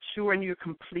when you're mature and you're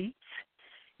complete.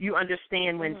 You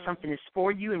understand when something is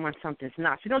for you and when something's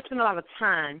not. So you don't spend a lot of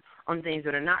time on things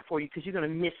that are not for you because you're going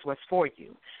to miss what's for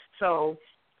you. So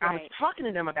I was talking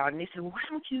to them about it, and they said, why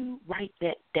don't you write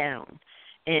that down?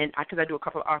 And because I do a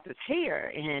couple of authors'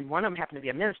 hair, and one of them happened to be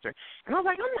a minister. And I was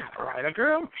like, I'm not a writer,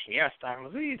 girl. I'm a hairstylist.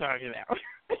 What are you talking about?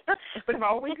 But I've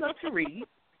always loved to read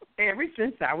ever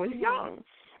since I was young.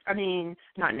 I mean,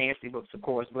 not nasty books, of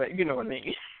course, but you know what I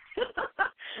mean.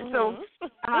 So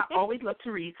I always loved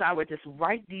to read, so I would just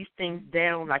write these things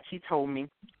down like she told me.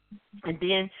 And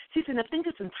then she said, I think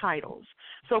it's in titles.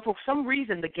 So for some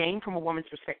reason, the game from a woman's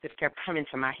perspective kept coming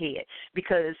to my head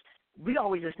because we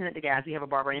always listen to the guys. We have a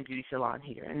barber and beauty salon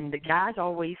here. And the guys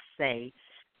always say,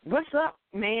 what's up,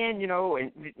 man,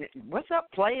 and what's up,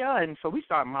 player? And so we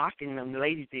start mocking them. The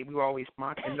ladies did. We were always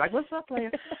mocking, like, what's up,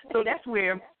 player? So that's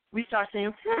where we start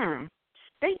saying,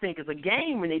 they think it's a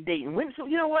game when they're dating women. So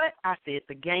you know what? I said it's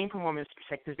a game from a woman's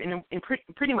perspective. And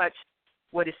pretty much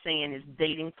what it's saying is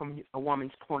dating from a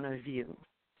woman's point of view.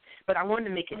 But I wanted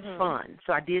to make it fun.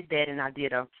 So I did that, and I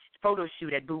did a photo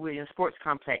shoot at Boo Williams Sports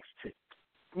Complex to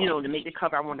make the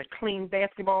cover. I wanted a clean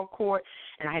basketball court.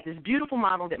 And I had this beautiful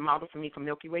model that modeled for me from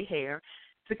Milky Way Hair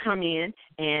to come in,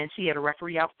 and she had a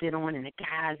referee outfit on, and the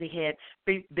guys,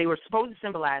 they were supposed to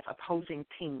symbolize opposing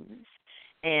teams.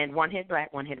 And one had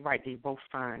black, one had white. They both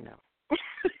fine, though.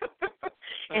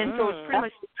 And so it's pretty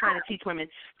much trying to teach women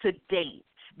to date,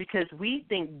 because we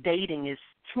think dating is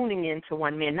tuning into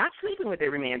one man, not sleeping with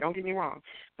every man, don't get me wrong,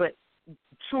 but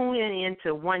tuning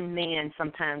into one man.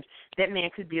 Sometimes that man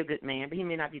could be a good man, but he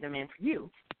may not be the man for you.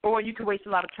 Or you could waste a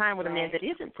lot of time with a man that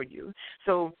isn't for you.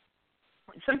 So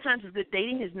sometimes good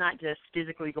dating is not just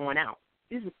physically going out.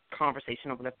 It's a conversation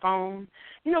over the phone,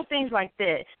 things like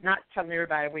that, not telling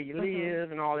everybody where you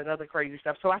live and all that other crazy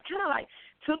stuff. So I kind of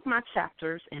took my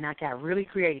chapters and I got really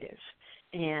creative.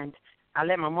 And I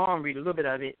let my mom read a little bit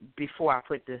of it before I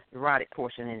put the erotic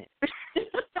portion in it.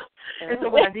 And so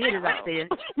what I did is I said,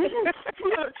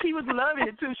 she was loving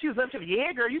it too. She was up to,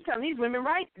 yeah, girl, you telling these women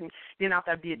right. And then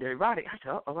after I did the erotic, I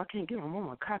said, I can't give my mom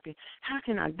a copy. How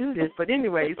can I do this? But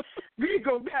anyways, we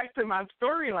go back to my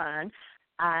storyline.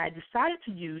 I decided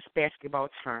to use basketball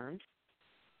terms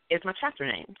as my chapter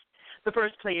names. The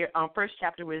first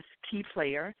chapter was key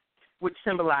player, which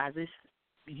symbolizes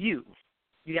you.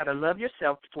 You got to love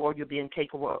yourself before you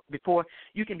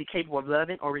can be capable of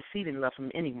loving or receiving love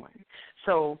from anyone.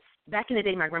 So back in the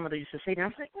day, my grandmother used to say that. I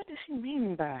was like, what does she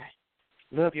mean by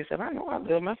love yourself? I know I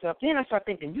love myself. Then I started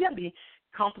thinking, you got to be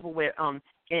comfortable with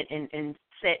and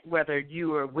set whether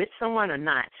you are with someone or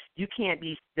not. You can't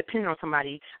be dependent on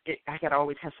somebody. I got to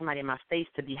always have somebody in my face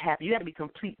to be happy. You got to be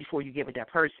complete before you get with that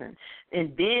person. And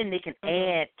then they can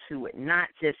add to it, not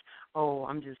just,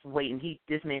 I'm just waiting.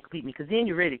 This man complete me. Because then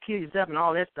you're ready to kill yourself and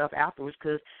all that stuff afterwards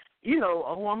because,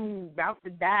 I'm about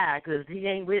to die because he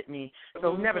ain't with me.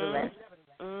 So nevertheless,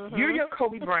 you're your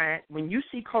Kobe Bryant. When you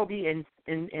see Kobe and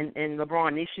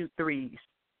LeBron, they shoot threes.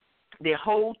 Their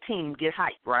whole team get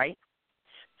hyped, right?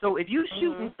 So if you're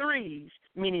shooting threes,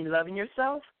 meaning loving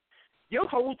yourself, your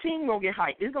whole team gonna get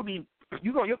hyped. It's gonna be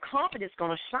your confidence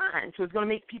gonna shine. So it's gonna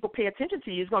make people pay attention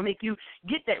to you. It's gonna make you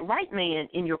get that right man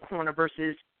in your corner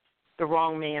versus the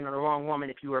wrong man or the wrong woman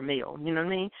if you are male. You know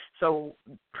what I mean? So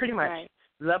pretty much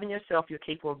loving yourself, you're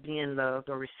capable of being loved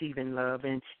or receiving love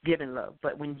and giving love.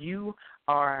 But when you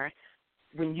are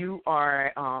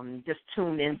just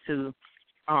tuned into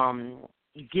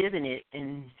giving it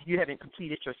and you haven't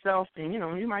completed yourself, then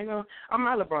you might go, I'm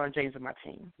not LeBron James of my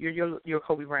team. You're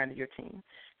Kobe Bryant of your team.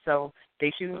 So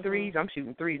they shooting threes, I'm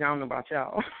shooting threes. I don't know about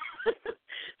y'all.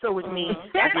 So with me,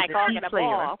 that's like hogging a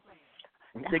ball.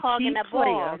 The hogging a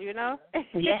ball,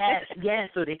 Yes.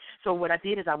 So what I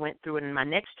did is I went through it, and my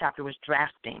next chapter was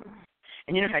drafting.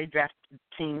 And you know how you draft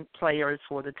team players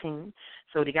for the team?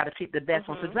 So they got to pick the best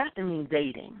one. So drafting means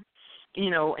dating.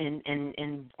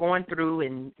 And going through,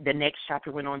 and the next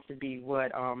chapter went on to be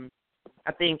what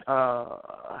I think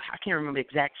I can't remember the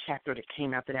exact chapter that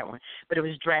came after that one, but it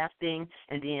was drafting,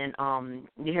 and then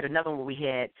you had another one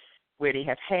where they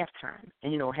have halftime,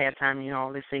 and halftime,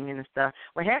 all this singing and stuff.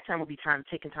 Well, halftime would be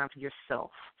taking time for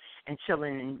yourself and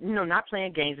chilling, and not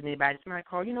playing games with anybody. Somebody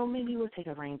call, maybe we'll take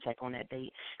a rain check on that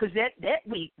date, because that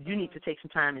week you need to take some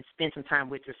time and spend some time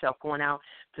with yourself, going out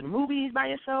to the movies by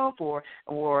yourself, or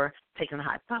taking a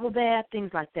hot bubble bath,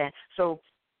 things like that. So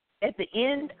at the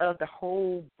end of the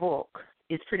whole book,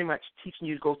 it's pretty much teaching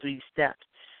you to go through these steps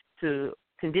to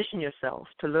condition yourself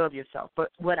to love yourself.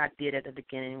 But what I did at the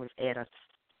beginning was add a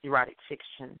erotic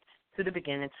fiction to the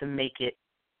beginning to make it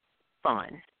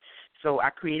fun. So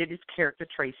I created this character,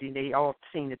 Tracy. They all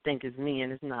seem to think it's me,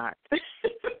 and it's not.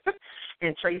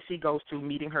 And Tracy goes through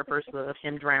meeting her first love,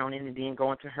 him drowning, and then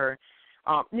going to her,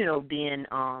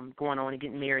 going on and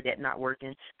getting married, that not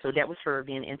working. So that was her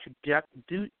being introduced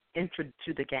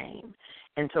to the game.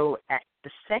 And so the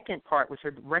second part was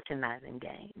her recognizing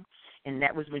game, and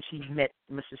that was when she met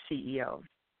Mr. CEO.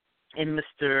 And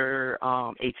Mr.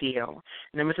 ATL.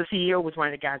 And then Mr. CEO was one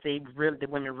of the guys the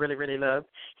women really, really loved.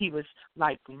 He was,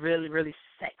 like, really, really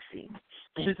sexy.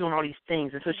 And she was doing all these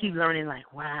things. And so she's learning,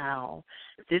 like, wow,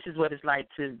 this is what it's like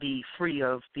to be free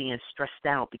of being stressed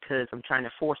out because I'm trying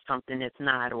to force something that's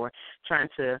not, or trying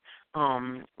to,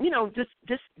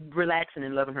 just relaxing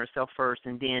and loving herself first,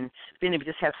 and then being able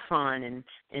to just have fun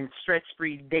and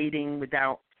stress-free dating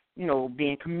without,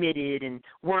 being committed and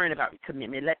worrying about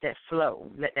commitment. Let that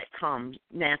flow. Let that come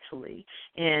naturally.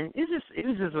 And it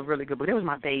was just a really good book. It was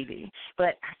my baby.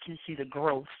 But I can see the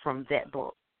growth from that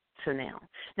book to now.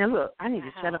 Now, look, I need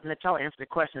to shut up and let y'all answer the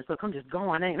questions. Look, I'm just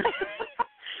going, ain't I?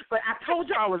 But I told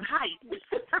y'all I was hyped.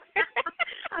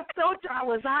 I told y'all I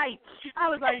was hyped. I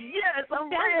was like, yes,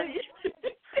 I'm ready.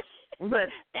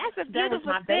 But that's a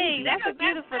beautiful thing. That's a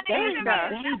beautiful thing, though.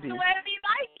 That's the way we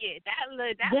like it. That's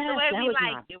the way we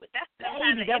like it. That's the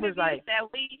kind of interviews that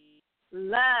we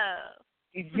love.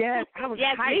 Yes, I was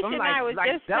yes, hyped. Lissha I'm and I was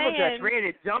like just double saying, dutch,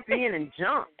 ready to jump in and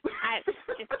jump.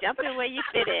 just jump in where you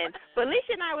fit in. But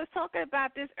Lissha and I was talking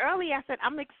about this earlier. I said,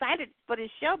 I'm excited for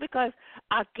this show because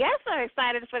our guests are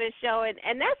excited for this show,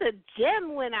 and that's a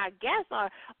gem when our guests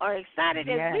are excited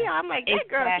as we are. I'm like, that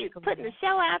girl, she's putting the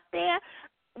show out there.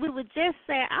 We were just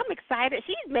saying, I'm excited.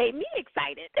 She's made me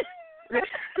excited.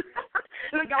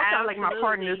 Look, I sound like my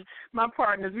partners. My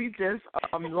partners, we just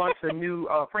launched a new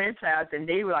franchise, and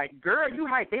they were like, "Girl, you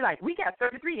hype?" They like, "We got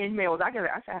 33 emails." I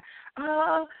said,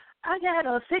 I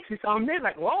got 60 something. They're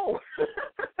like, "Whoa!"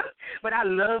 But I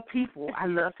love people. I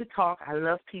love to talk. I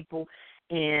love people,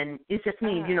 and it just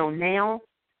means, now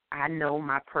I know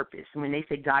my purpose. When they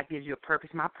say God gives you a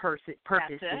purpose, my purpose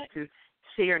is to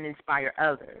share and inspire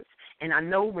others. And I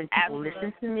know when people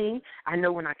listen to me, I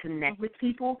know when I connect with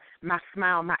people, my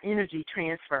smile, my energy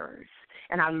transfers.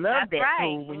 And I love that.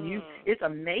 Right. So it's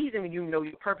amazing when you know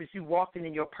your purpose. You walked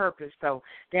in your purpose. So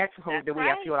that's the way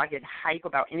I feel. I get hype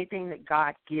about anything that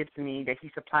God gives me, that he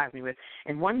supplies me with.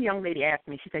 And one young lady asked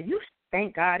me, she said, "You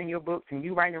thank God in your books and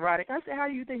you write erotic." I said, "How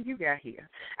do you think you got here?"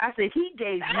 I said, "He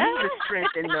gave you the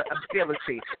strength and the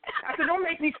ability." I said, "Don't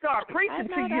make me start preaching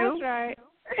to you." That's right.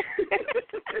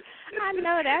 I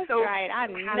know that's right. I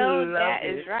know that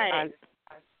is right.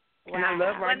 And I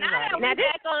love writing. Well, now that we're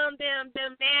back on them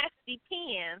nasty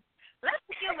pens, let's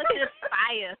get with this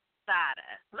fire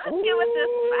starter. Let's get with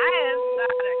this fire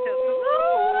starter,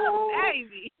 because,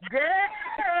 baby.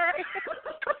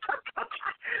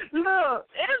 Look,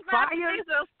 it's about to be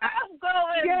some stuff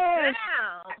going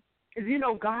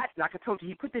down. God, like I told you,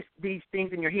 he put these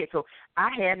things in your head. So I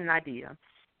had an idea.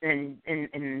 And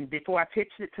before I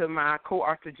pitched it to my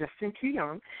co-author, Justin Q.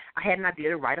 Young, I had an idea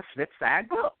to write a flip-side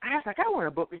book. I was like, I want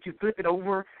a book that you flip it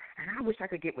over, and I wish I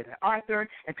could get with an author.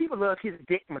 And people love his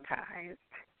Dickmatized.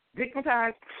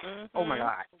 Dickmatized? Mm-hmm. Oh, my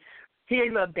God.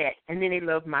 They love that. And then they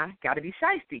love my Gotta Be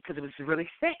Shiesty because it was really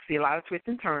sexy, a lot of twists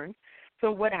and turns. So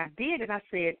what I did is I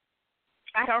said,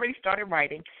 I'd already started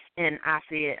writing, and I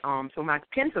said, so my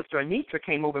pen sister, Anitra,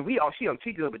 came over, and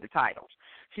she good with the titles.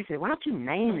 She said, "Why don't you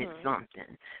name it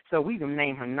something?" So we can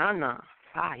name her Nana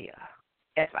Fire,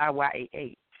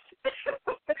 Fiyaah.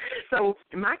 So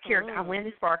my character, I went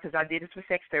as far because I did this for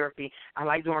sex therapy. I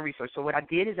like doing research. So what I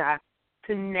did is I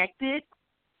connected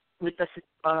with the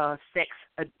sex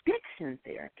addiction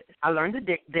therapist. I learned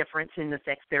the difference in the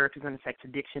sex therapist and the sex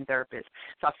addiction therapist.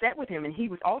 So I sat with him, and he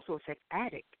was also a sex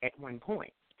addict at one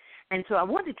point. And so I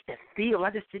wanted to feel,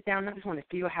 I just sit down and I just want to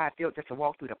feel how I felt just to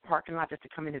walk through the parking lot, just to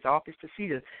come in his office to see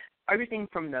everything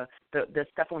from the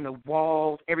stuff on the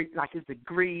walls, like his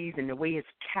degrees and the way his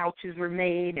couches were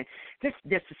made, and just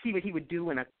to see what he would do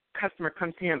when a customer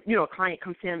comes to him, a client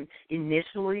comes to him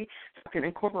initially, so I can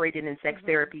incorporate it in sex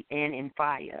therapy and in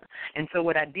fire. And so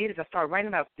what I did is I started writing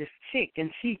about this chick,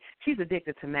 and she's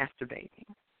addicted to masturbating.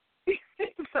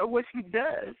 So what she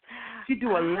does, she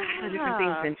do a lot of different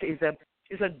things, and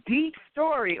it's a deep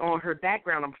story on her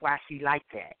background of why she liked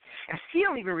that. And she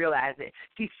don't even realize it.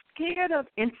 She's scared of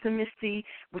intimacy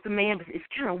with a man, but it's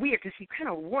kind of weird because she kind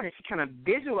of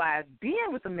visualized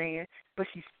being with a man, but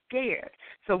she's scared.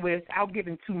 So without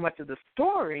giving too much of the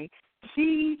story,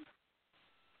 she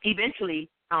eventually,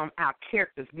 our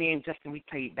characters, me and Justin, we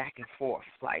played back and forth.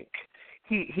 Like,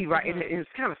 he write, and it was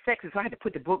kind of sexy, so I had to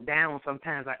put the book down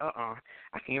sometimes, like,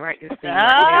 I can't write this scene right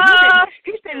now.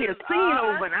 He sent me a scene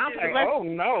over, and I was like, oh,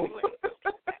 no.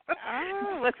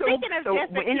 Well, speaking of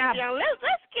Justin,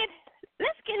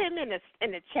 let's get him in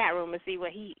the chat room and see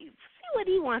what he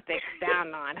wants to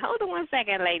expound on. Hold on one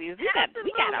second, ladies. We got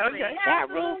a chat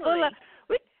room full of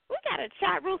we got a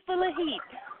chat room full of heat.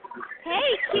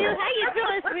 Hey, Q, how you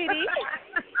doing, sweetie?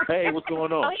 Hey, what's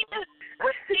going on?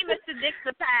 He Mr.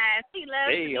 Dickmatized. He loves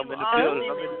to do I'm in the all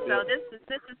building. of it. So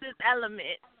this is his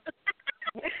element.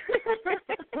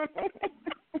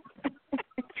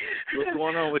 What's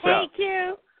going on with y'all? Hey,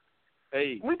 Q.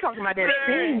 Hey. We talking about that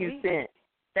scene you sent.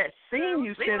 That scene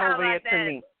you sent over there to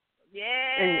me.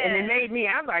 Yeah. And it made me,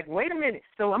 I was like, wait a minute.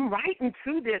 So I'm writing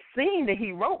to this scene that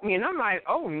he wrote me, and I'm like,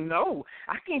 oh, no,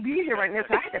 I can't be here right now.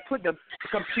 So I had to put the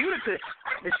computer to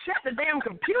shut the damn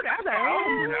computer. I was like,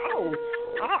 oh,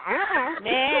 no.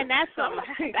 Man, that's some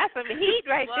heat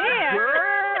right there.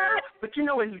 Girl. But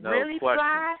what's really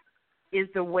fly is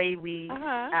the way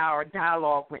our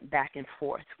dialogue went back and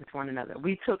forth with one another.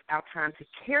 We took our time to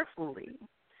carefully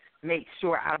make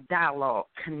sure our dialogue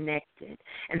connected.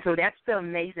 And so that's the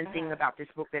amazing thing about this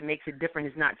book that makes it different.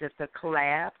 It's not just a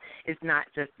collab. It's not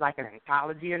just like an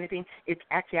anthology or anything. It's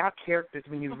actually our characters,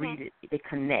 when you read it, they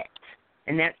connect.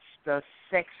 And that's the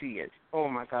sexiest. Oh,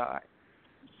 my God.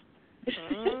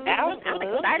 I'm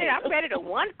excited. I'm ready to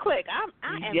one click. I am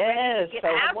ready to get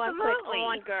that one click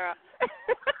on, girl.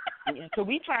 So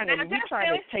we trying to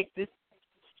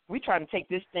take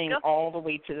this thing all the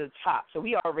way to the top. So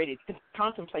we already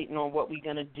contemplating on what we're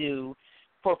gonna do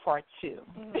for part 2.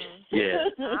 Mm-hmm. Yeah,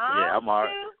 I'm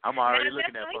already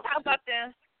looking at.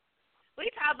 We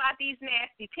talk about these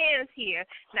nasty pins here.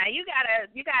 Now you gotta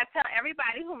tell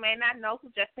everybody who may not know who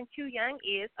Justin Q. Young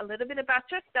is a little bit about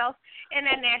yourself and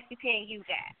that nasty pin you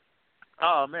got.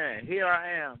 Oh man, here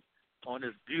I am on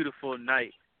this beautiful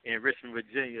night in Richmond,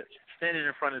 Virginia, standing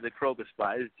in front of the Kroger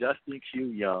spot. It's Justin Q.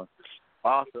 Young,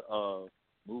 author of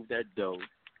Move That Dough,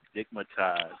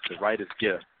 Stigmatized, The Writer's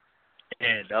Gift,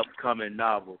 and the upcoming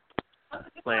novel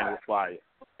Playing with Fire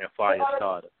and Fire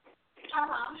Starter.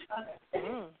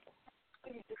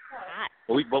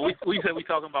 We said we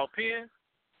talking about pens?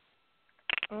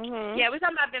 Mm-hmm. Yeah, we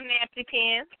talking about them nasty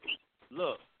pens.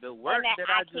 Look, the work that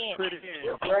I just put in,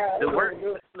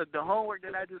 the homework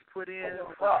that I just put in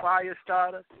for Fire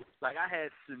Starter, like I had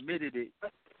submitted it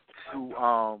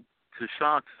to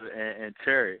Shanta and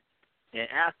Terri, and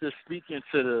after speaking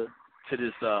to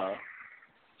this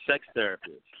sex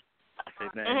therapist, I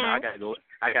said, man,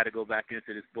 I gotta go back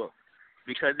into this book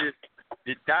because it's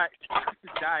the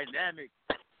dynamic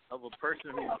of a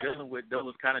person who's dealing with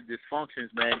those kind of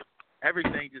dysfunctions, man.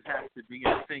 Everything just has to be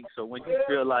in sync. So when you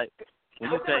feel like,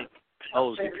 when you think,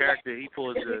 oh, the character, he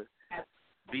supposed to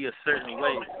be a certain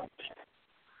way,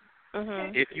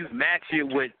 if you match it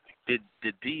with the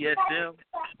DSM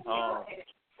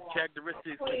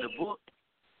characteristics in the book,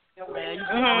 man,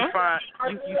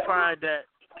 you find that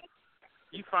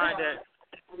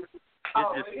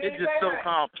it's just so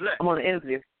complex. I'm on the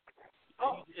interview.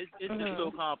 It's just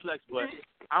so complex, but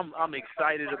I'm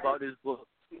excited about this book.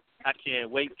 I can't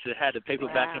wait to have the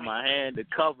paperback in my hand. The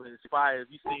cover inspires.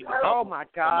 You see the cover oh my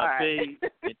God. on my page,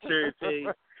 the Terri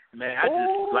page, man. I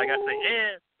just like I say,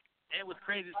 and what's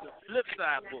crazy is the flip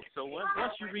side book. So once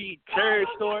you read Terri's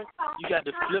story, you got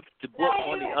to flip the book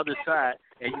on the other side,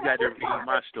 and you got to read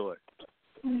my story.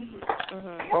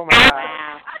 Oh my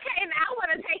God. Okay, now I want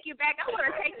to take you back because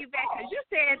you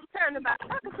said something about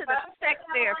talking to the sex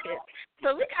therapist.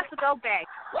 So we got to go back.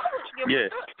 Tell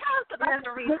us about the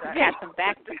research. We got some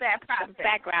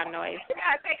background noise. You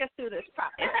got to take us through this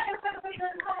process.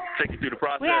 Take you through the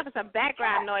process. We're having some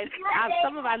background noise.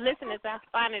 Some of our listeners are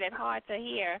finding it hard to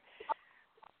hear.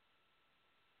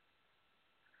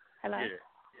 Hello?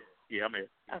 Yeah, I'm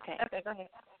here. Okay, go ahead.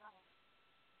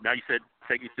 Now you said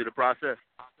take you through the process?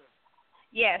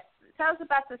 Yes. Tell us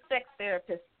about the sex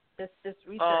therapist, this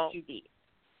research you did.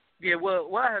 Yeah, well,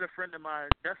 I had a friend of mine.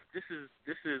 This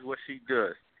is what she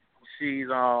does. She's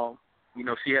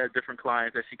she has different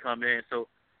clients that she come in. So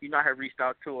I had reached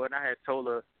out to her and I had told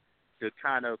her the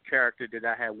kind of character that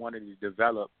I had wanted to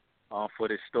develop for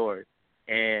this story.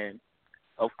 And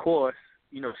of course,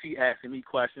 she asking me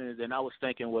questions, and I was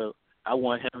thinking, well, I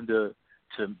want him to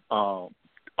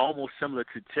almost similar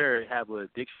to Terri, have an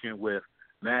addiction with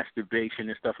masturbation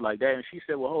and stuff like that. And she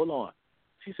said, well, hold on.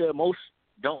 She said, most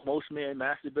men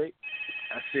masturbate?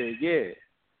 I said, yeah.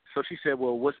 So she said,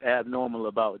 well, what's abnormal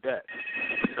about that?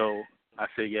 So I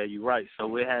said, yeah, you're right.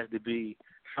 So it has to be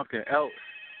something else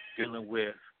dealing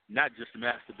with not just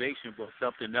masturbation, but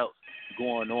something else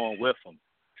going on with them.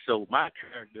 So my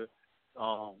character,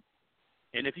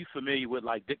 and if you're familiar with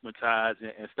like Stigmatized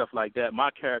and stuff like that, my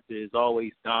character is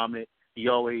always dominant. He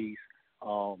always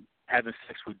having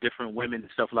sex with different women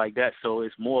and stuff like that. So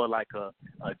it's more like a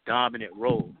dominant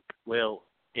role. Well,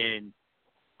 in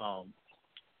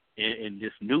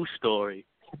this new story,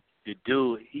 the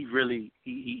dude, he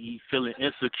feeling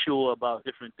insecure about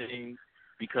different things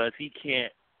because he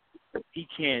can't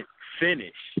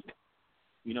finish.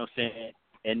 You know what I'm saying?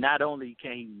 And not only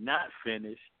can he not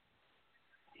finish,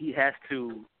 he has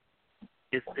to.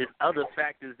 It's other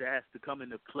factors that has to come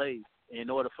into play in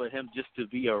order for him just to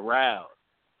be aroused.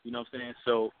 You know what I'm saying?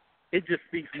 So it just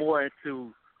speaks more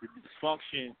into the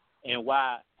dysfunction and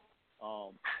why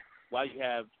you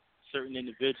have certain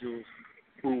individuals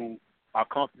who are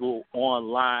comfortable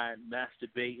online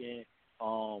masturbating,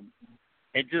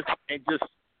 and just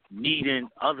needing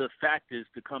other factors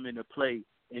to come into play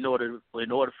in order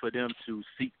for them to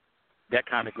seek that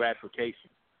kind of gratification.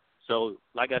 So,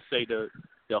 like I say, the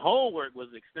homework was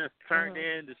extensive. Turned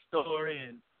in the story,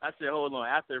 and I said, hold on.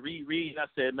 After rereading, I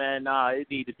said, man, I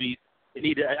need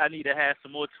to have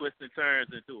some more twists and turns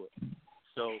into it.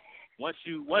 So once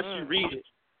you read it,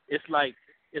 it's like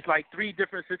 3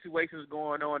 different situations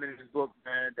going on in this book,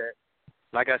 man. That,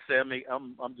 like I said,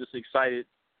 I'm just excited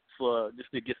for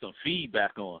just to get some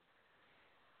feedback on.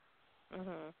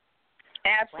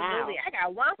 Absolutely. Wow. I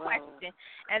got one question,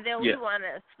 and then we want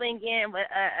to swing in with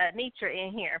Anitra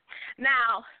in here.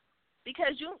 Now,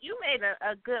 because you made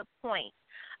a good point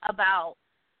about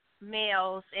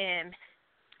males and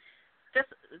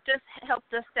just help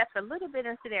us step a little bit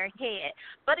into their head.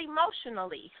 But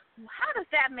emotionally, how does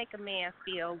that make a man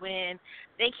feel when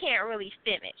they can't really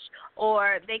finish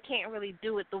or they can't really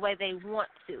do it the way they want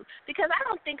to? Because I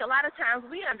don't think a lot of times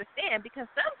we understand, because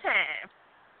sometimes,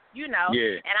 you know,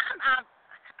 and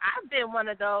I've been one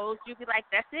of those, you be like,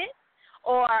 that's it?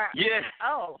 Or,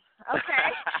 oh, okay.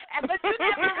 But you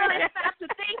never really stop to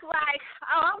think like,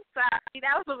 oh, I'm sorry,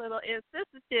 that was a little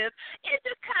insensitive. It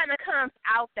just kind of comes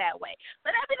out that way.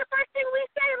 But that'd be the first thing we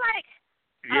say, like,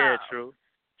 true.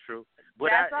 But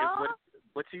that's all?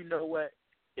 But you know what?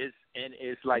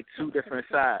 It's like two different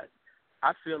sides.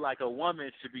 I feel like a woman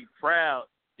should be proud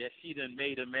that she done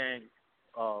made a man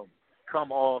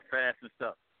come all fast and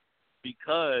stuff,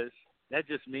 because that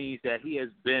just means that he has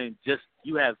been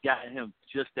you have gotten him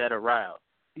just that aroused.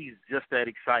 He's just that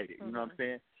excited, you know what I'm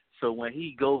saying? So when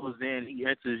he goes in, he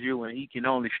enters you, and he can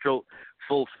only stroke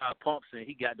 4-5 pumps, and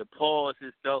he got to pause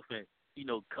himself and, you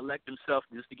know, collect himself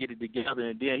just to get it together,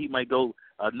 and then he might go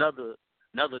another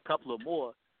couple of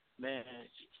more. Man,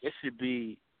 it should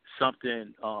be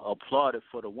something applauded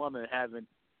for the woman having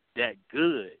that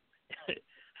good,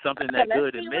 something that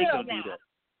good to make him do that.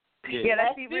 Yeah,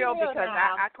 let's be real, because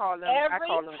I call them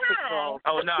quick draws.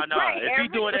 Oh no! Right, if he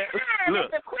doing that,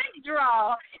 look. It's a quick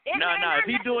draw. It may not if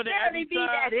he doing it every be time,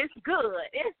 that it's good.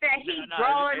 It's that he's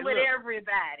drawing with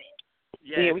everybody.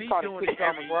 Yeah, we call it quick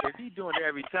draw. If he's doing it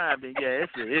every time, then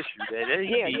it's an issue.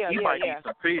 He might need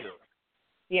some pills.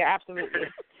 Yeah,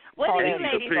 absolutely. What do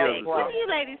you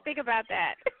ladies think about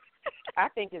that? I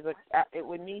think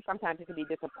with me, sometimes it can be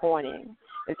disappointing,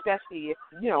 especially if,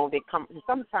 you know, they come.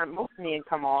 Sometimes most men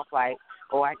come off like,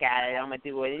 oh, I got it, I'm gonna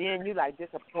do it, and then you like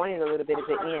disappointed a little bit at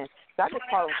the end. So I just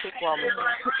call them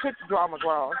quick draw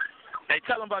McGraw. Hey,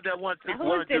 tell them about that one dude.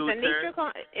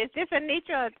 Is this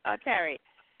Anitra or Terri?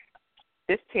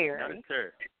 This Terri. No, it's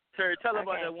Terri. Terri, tell them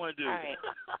about that one dude. All right.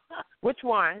 Which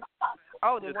one?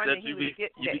 Oh, the one that you be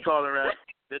calling around.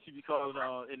 That you be calling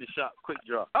in the shop, quick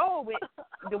draw. Oh,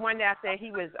 the one that I said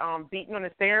he was beating on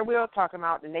the steering wheel, talking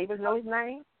about the neighbors know his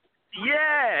name?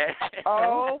 Yeah.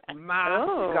 Oh, my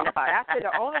God. I said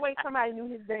the only way somebody knew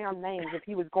his damn name is if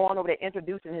he was going over there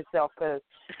introducing himself, because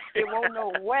it won't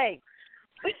no way.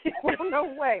 It won't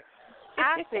no way.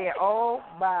 I said, oh,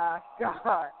 my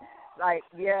God. Like,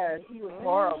 yeah, he was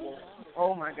horrible.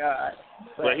 Oh, my God.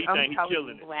 But he think he's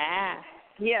killing it. Wow.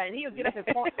 Yeah, and he'll get up and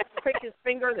prick his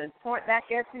fingers and point back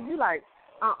at you. You like,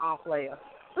 player.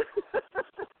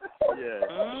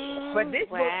 Yeah. But this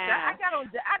book, I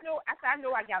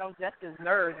know I got on Justin's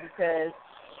nerves, because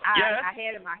I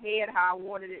had in my head how I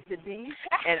wanted it to be,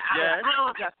 and I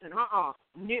was like, Justin,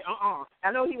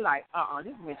 I know he was like,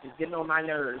 this bitch is getting on my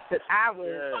nerves, because I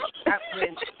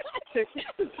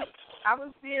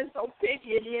was being so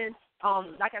picky, and then,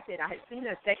 like I said, I had seen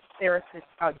a sex therapist,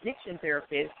 addiction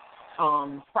therapist,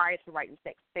 prior to writing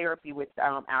Sex Therapy with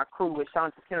our crew, with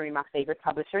Shanta Terri, my favorite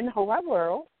publisher in the whole wide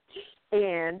world.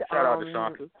 And shout out to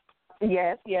Shanta.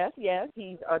 Yes.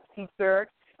 He's a teacher.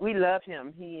 We love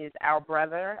him. He is our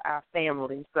brother, our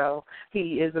family. So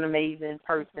he is an amazing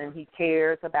person. He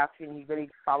cares about you, and he really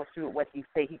follows through with what he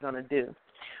say he's gonna do.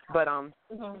 But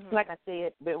like I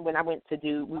said, when I went to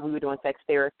we were doing sex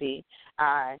therapy.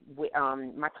 My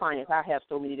clients, I have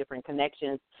so many different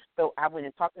connections. So I went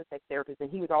and talked to a sex therapist,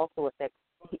 and he was also a sex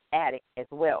addict as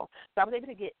well. So I was able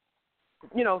to get,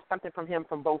 you know, something from him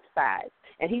from both sides.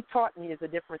 And he taught me there's a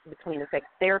difference between a sex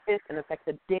therapist and a sex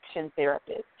addiction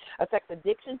therapist. A sex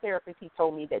addiction therapist, he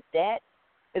told me that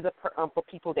is for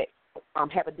people that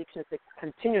have addictions that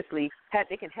continuously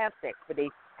they can have sex, but they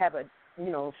have a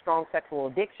strong sexual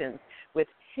addictions. With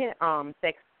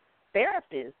sex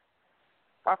therapists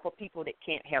are for people that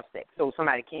can't have sex. So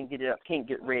somebody can't get it up, can't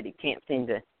get ready, can't seem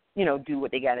to, do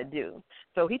what they got to do.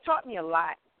 So he taught me a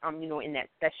lot, in that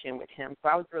session with him. So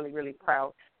I was really, really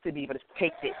proud to be able to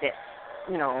take it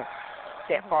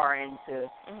that far and to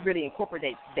really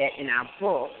incorporate that in our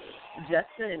book.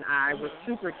 Justin and I were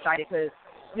super excited because,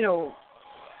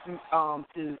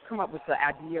 to come up with the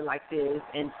idea like this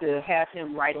and to have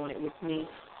him write on it with me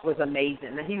was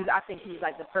amazing. And I think he was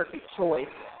like the perfect choice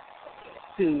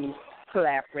to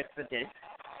collaborate with this.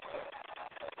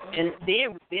 And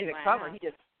then the cover, he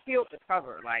just killed the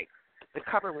cover. Like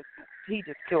he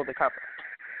just killed the cover.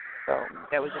 So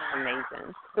that was just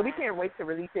amazing. So we can't wait to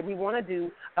release it. We want to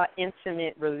do an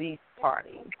intimate release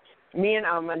party. Me and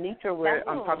Anitra were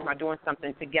talking about doing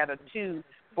something together too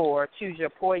for Choose Your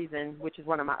Poison, which is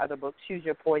one of my other books, Choose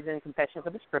Your Poison, Confessions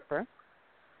of a Stripper.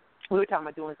 we were talking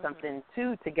about doing something,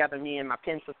 too, together, me and my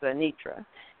pen sister, Anitra.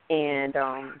 And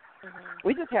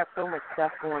we just have so much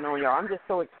stuff going on, y'all. I'm just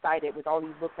so excited with all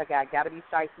these books I got. Gotta Be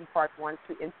Shicey, Parts 1,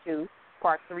 2, and 2.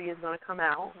 Part 3 is going to come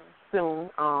out soon.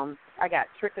 I got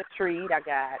Trick or Treat. I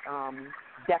got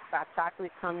Death by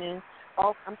Chocolate coming.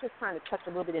 I'm just trying to touch a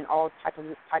little bit in all types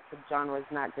of genres,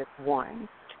 not just one.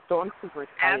 So I'm super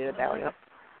excited about it.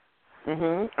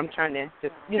 I'm trying to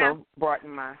just, broaden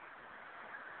my,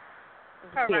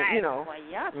 Well,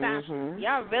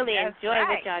 y'all really enjoy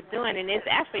what y'all doing, and it's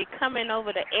actually coming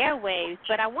over the airwaves.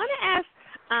 But I want to ask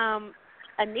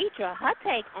Anitra her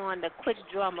take on the Quick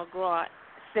Draw McGraw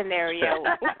scenario.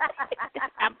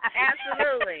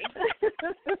 Absolutely.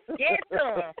 Get to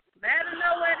them. Let them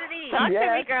know what it is. Talk to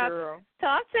me, girl.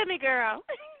 Talk to me, girl.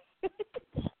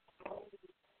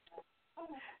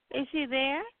 Is she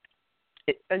there?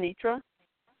 Anitra?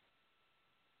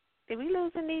 Did we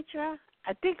lose Anitra?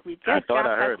 I think we just got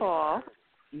her call.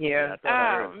 Yeah.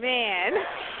 Oh, man.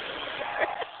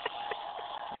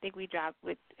 I think we dropped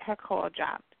with her call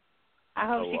dropped. I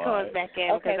hope she calls back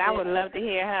in because I would love to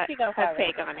hear her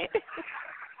take on it.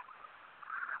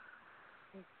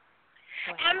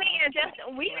 I mean,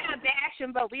 we not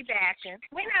bashing, but we bashing.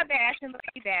 We're not bashing, but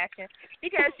we bashing.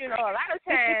 Because, a lot of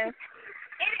times,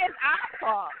 it is our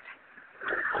fault.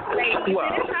 Ladies,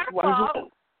 it is our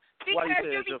fault.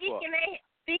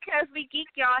 Because we geek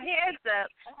y'all heads up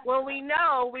when we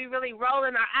know we really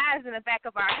rolling our eyes in the back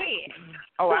of our head.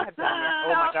 Oh, I have done that.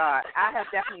 Oh, my God. I have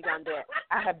definitely done that.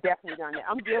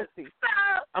 I'm guilty.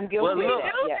 I'm guilty of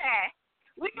that.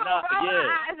 We're going to roll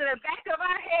our eyes in the back of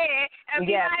our head and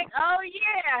be like, oh,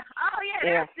 yeah,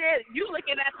 that's it. You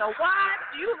looking at the watch.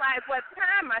 You like, what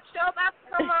time? My show about to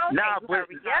come on. But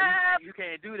you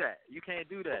can't do that.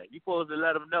 You supposed to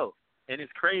let them know. And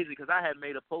it's crazy because I had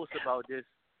made a post about this.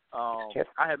 I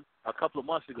had a couple of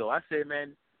months ago. I said,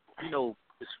 man,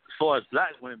 as far as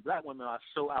black women are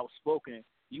so outspoken.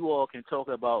 You all can talk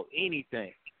about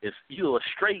anything. If you are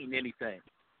straight in anything,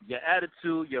 your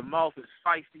attitude, your mouth is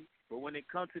feisty. But when it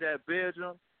comes to that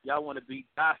bedroom, y'all want to be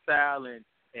docile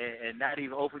and not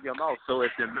even open your mouth. So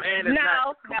if the man is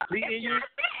not completing you,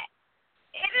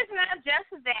 it is not just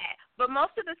that. But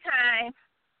most of the time,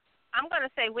 I'm going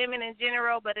to say women in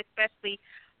general, but especially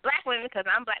black women, because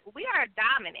I'm black, we are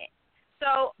dominant.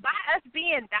 So by us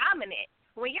being dominant,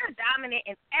 when you're dominant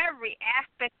in every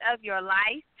aspect of your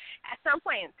life, at some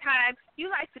point in time, you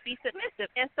like to be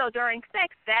submissive. And so during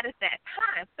sex, that is that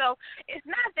time. So it's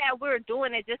not that we're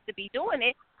doing it just to be doing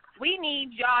it. We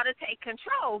need y'all to take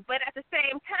control. But at the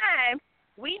same time,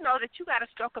 we know that you got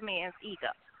to stroke a man's ego.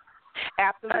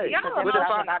 Absolutely. But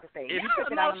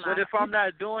if I'm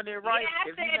not doing it right,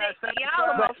 if you're not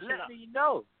satisfied, let me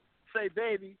know. Say,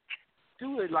 baby,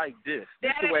 do it like this.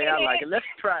 This is the way I like it. Let's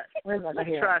try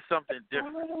something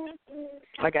different.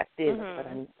 Like I said,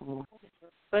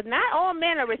 but not all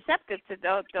men are receptive to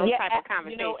those type of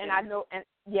conversations. And I know,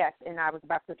 and I was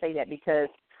about to say that because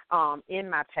in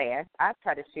my past, I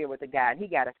tried to share with a guy, and he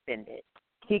got offended.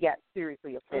 He got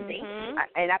seriously offended.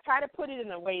 And I tried to put it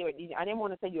in a way where I didn't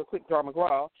want to say you're a quick draw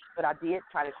McGraw, but I did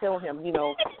try to tell him, I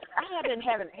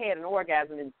haven't had an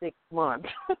orgasm in 6 months.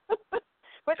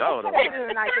 But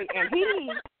and I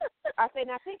said,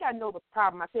 I think I know the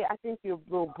problem. I said, I think you're a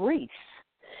little brief.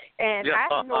 And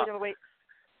I know it in a way.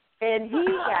 And he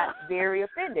got very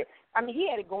offended. I mean, he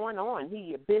had it going on.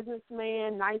 He a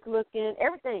businessman, nice looking,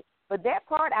 everything. But that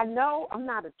part, I know I'm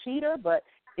not a cheater, but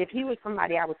if he was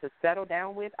somebody I was to settle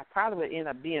down with, I probably would end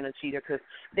up being a cheater because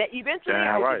that eventually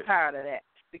I would get tired of that.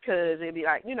 Because it'd be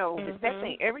like, the sex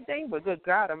ain't everything, but good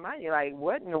God Almighty, like,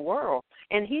 what in the world?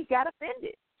 And he got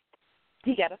offended.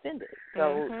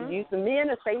 So use the men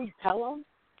to say, tell them,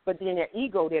 but then their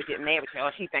ego, they'll get mad with you.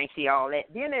 Oh, she thinks she all that.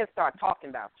 Then they'll start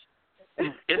talking about you.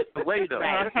 It's the way, though.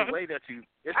 It's the way that you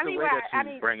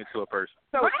bring it to a person.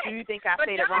 So do you think I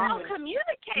say that wrong? But y'all don't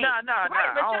communicate. No.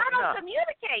 But y'all don't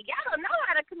communicate. Y'all don't know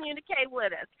how to communicate with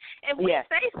us. If we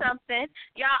say something,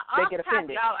 y'all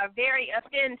oftentimes y'all are very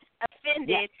offended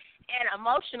and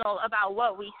emotional about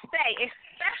what we say,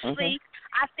 especially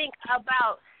I think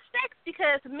about sex,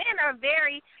 because men are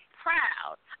very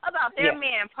proud about their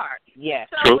man part. Yes.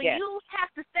 So when you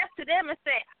have to step to them and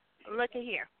say, look at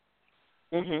here.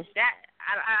 That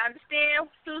I understand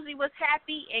Susie was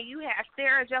happy and you had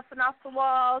Sarah jumping off the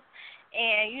walls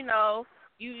and, you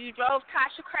drove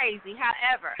Tasha crazy.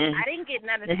 However, I didn't get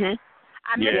none of that.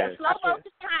 I missed the slow boat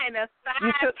to China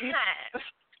 5 times.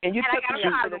 And you took me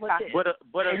up to the top.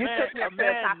 But you took me up to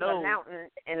the top of the mountain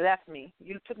and left me.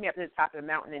 You took me up to the top of the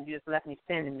mountain and you just left me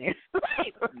standing there.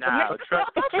 Nah,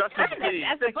 trust me, please.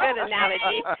 That's a good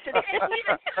analogy.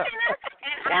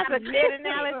 That's a good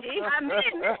analogy. I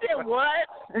didn't miss it once.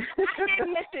 I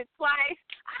didn't miss it twice.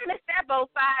 I missed that boat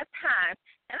 5 times.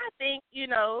 And I think,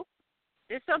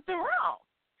 there's something wrong.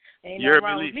 Ain't You're nothing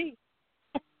wrong with me.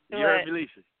 You heard me,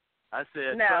 Lissha. I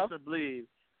said, No. trust and believe.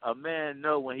 A man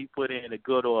know when he put in a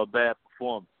good or a bad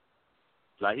performance.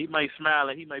 Like, he might smile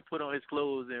and he might put on his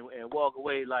clothes and walk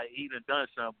away like he done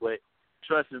something, but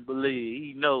trust and believe,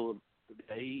 he knows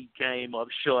that he came up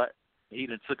short and he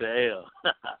done took a L.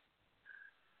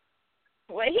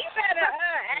 Well, he better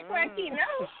act like he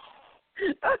knows.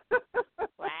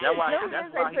 That's why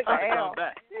he tried to come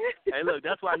back. Hey, look,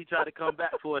 that's why he tried to come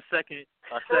back for a second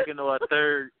or a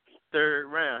third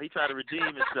round. He tried to redeem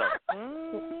himself.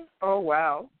 Oh,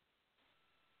 wow.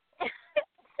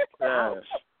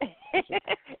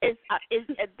 Is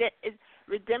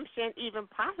redemption even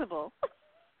possible?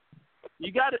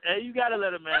 You gotta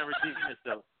let a man redeem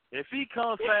himself. If he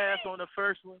comes fast on the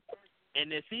first one,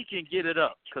 and if he can get it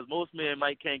up, because most men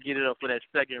can't get it up for that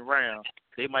second round,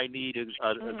 they might need to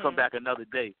come back another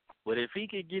day. But if he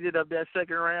can get it up that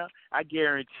second round, I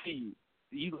guarantee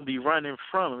you're going to be running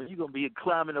from him. You're going to be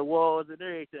climbing the walls and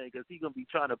everything because he's going to be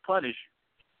trying to punish you.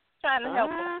 Trying to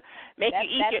help him. Make you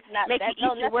eat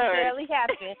your words.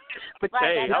 Happen. But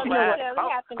right, hey, I'm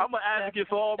an advocate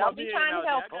for all my men out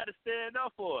there. I got to stand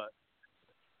up for it.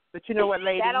 But you know what,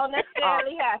 ladies? That don't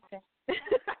necessarily happen.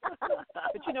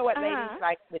 But you know what, ladies?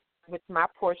 Like with my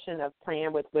portion of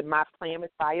playing with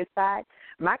Fireside,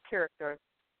 my character,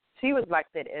 she was like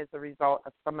that as a result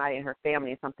of somebody in her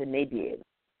family and something they did.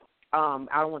 I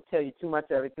don't want to tell you too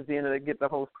much of it because then it'll get the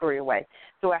whole story away.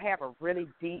 So I have a really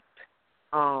deep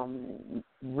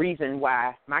reason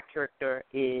why my character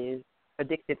is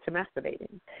addicted to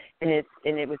masturbating, and it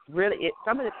was really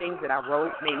some of the things that I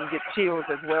wrote made me get chills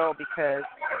as well because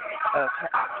of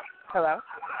hello.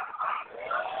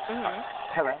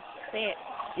 Hello. Say it.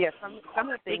 Yeah, some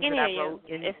of the things that I wrote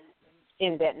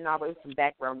in that novel, it was some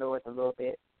background noise a little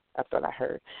bit. That's what I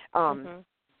heard.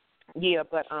 Yeah,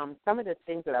 but some of the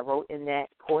things that I wrote in that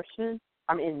portion,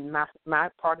 in my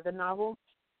part of the novel,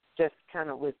 just kind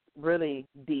of was really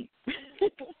deep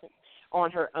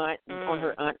on her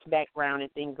aunt's background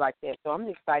and things like that. So I'm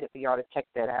excited for y'all to check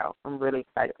that out. I'm really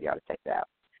excited for y'all to check that out.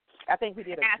 I think we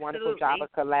did a wonderful job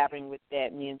of collaborating with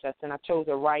that, me and Justin. I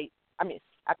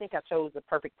think I chose the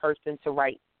perfect person to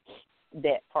write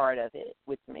that part of it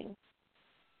with me.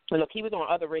 And look, he was on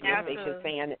other radio stations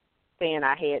saying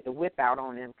I had the whip out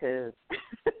on him because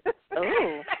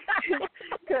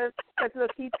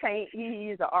look, he's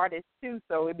an artist too,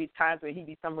 so it'd be times where he'd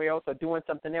be somewhere else or doing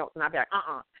something else, and I'd be like,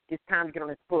 it's time to get on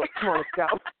this book. Come on, let's go.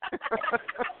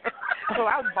 So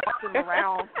I was bossing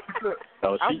around. Look, I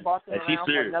was bossing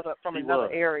around from another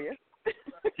area.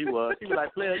 She was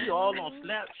like, player, you all on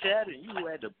Snapchat and you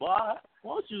at the bar.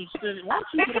 Why don't you get in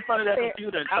front of that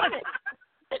computer and touch it?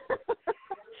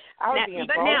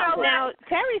 Now,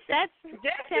 Terri said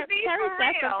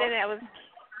something that was.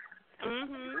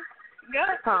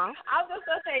 Good. I was just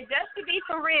gonna say, just to be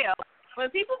for real,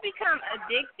 when people become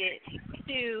addicted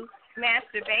to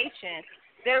masturbation,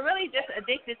 they're really just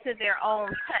addicted to their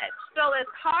own touch. So it's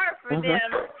hard for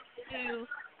them to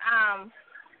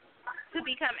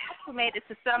become acclimated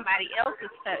to somebody else's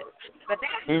touch. But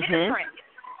that's different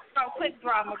from Quick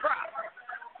Draw McGraw.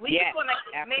 We just want to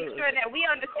make sure that we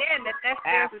understand that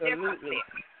there's a difference there.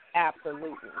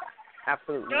 Absolutely.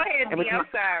 Go ahead, Dee. I'm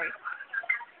sorry.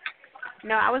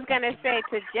 No, I was going to say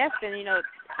to Justin,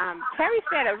 Terri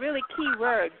said a really key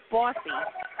word, bossy.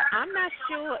 I'm not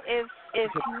sure if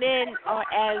men are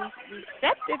as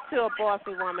receptive to a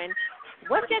bossy woman.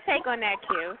 What's your take on that,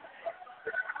 Q?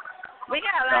 We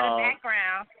got a lot of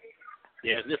background.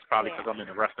 Yeah, this is probably because I'm in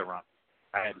a restaurant.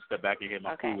 I had to step back and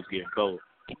my food was getting cold.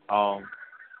 It all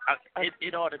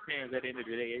depends. At the end of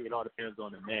the day, it all depends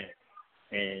on the man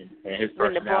and his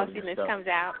personality. When the bossiness comes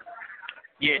out.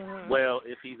 Yeah, well,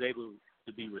 if he's able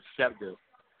to be receptive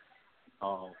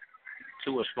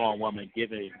to a strong woman,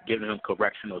 giving him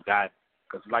correctional guidance.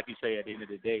 Because, like you say, at the end of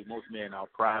the day, most men are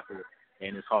prideful,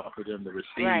 and it's hard for them to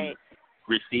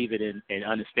receive it and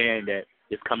understand that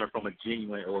it's coming from a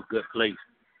genuine or a good place.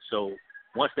 So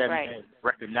once that man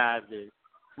recognizes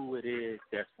who it is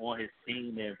that's on his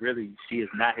team and really she is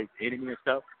not his enemy and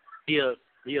stuff, he'll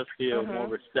feel more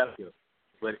receptive.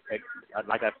 But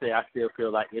like I said, I still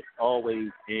feel like it's always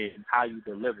in how you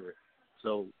deliver it.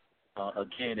 So,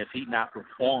 again, if he's not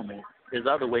performing, there's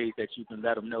other ways that you can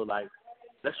let him know, like,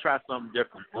 let's try something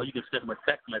different. Or you can send him a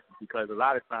text message because a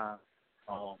lot of times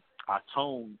our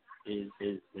tone is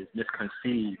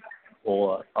misconceived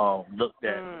or looked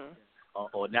at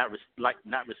or not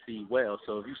received well.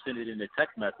 So if you send it in a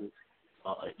text message,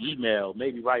 an email,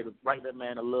 maybe write that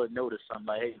man a little note or something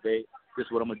like, hey, babe, this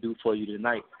is what I'm going to do for you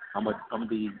tonight. I'm gonna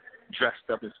be dressed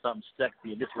up in something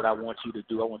sexy, and this is what I want you to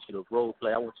do. I want you to role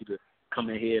play. I want you to come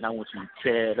in here, and I want you to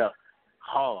tear it up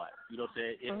hard. You know what I'm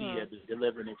saying? If he had been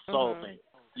delivering it soft, and,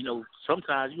 you know,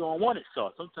 sometimes you don't want it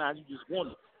soft. Sometimes you just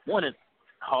want it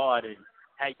hard and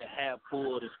have to have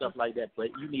pulled and stuff like that,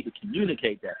 but you need to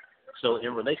communicate that. So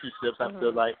in relationships, I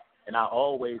feel like, and I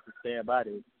always stand by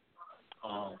this,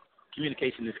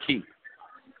 communication is key.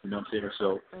 You know what I'm saying?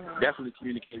 So definitely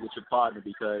communicate with your partner,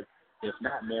 because if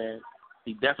not, man,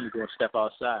 he definitely going to step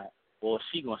outside, or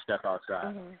she going to step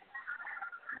outside.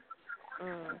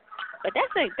 But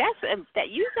that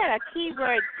you said a key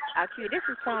word, Q. This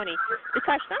is Toni,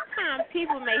 because sometimes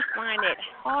people may find it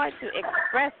hard to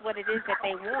express what it is that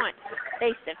they want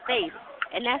face to face,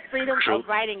 and that freedom of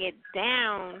writing it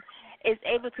down is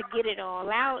able to get it all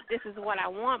out. This is what I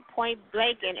want, point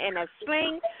blank, and in a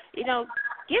sling. You know,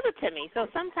 give it to me. So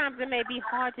sometimes it may be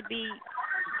hard to be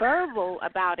verbal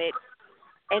about it,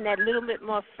 and that little bit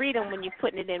more freedom when you're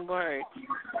putting it in words.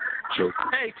 True.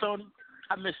 Hey, Toni,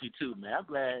 I miss you too, man. I'm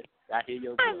glad I hear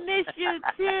your voice. I miss you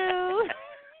too.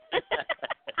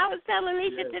 I was telling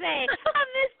Lissha today, I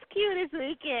missed Q this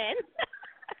weekend.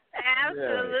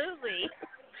 Absolutely.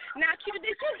 Now, Q, did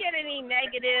you get any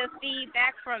negative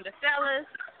feedback from the fellas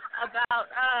about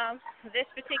this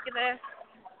particular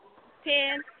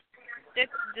pen, this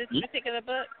particular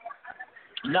book?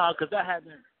 No, because I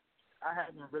haven't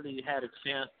really had a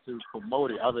chance to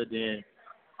promote it other than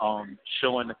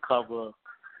showing the cover.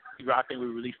 I think we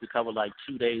released the cover like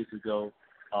 2 days ago.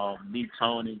 Me,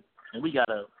 Toni, and we got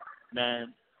me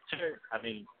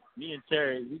and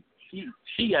Terri.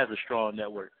 She has a strong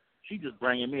network. She just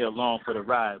bringing me along for the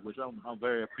ride, which I'm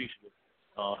very appreciative.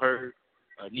 Her,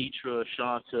 Anitra,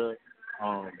 Shanta,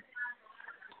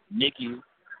 Nikki,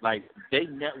 like they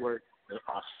network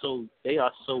are so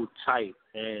tight,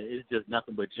 and it's just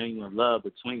nothing but genuine love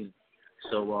between them.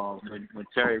 So when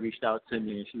Terri reached out to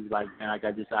me and she was like, man, I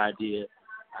got this idea,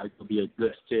 I could be a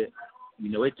good fit. You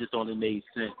know, it just only made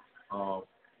sense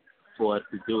for us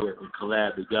to do it and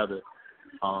collab together.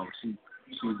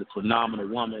 She's a phenomenal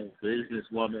woman,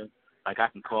 businesswoman. Like, I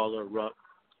can call her up.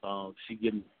 She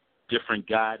gives me different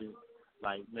guidance.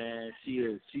 Like, man,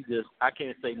 I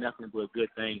can't say nothing but good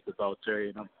things about Terri,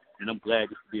 and I'm glad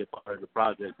just to be a part of the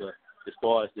project. But as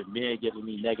far as the men giving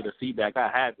me negative feedback, I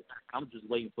have it. I'm just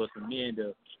waiting for some men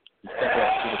to step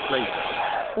up to the plate.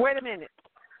 Wait a minute.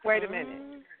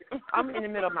 I'm in the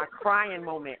middle of my crying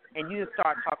moment, and you just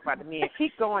start talking about the men.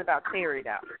 Keep going about Terri,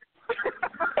 though.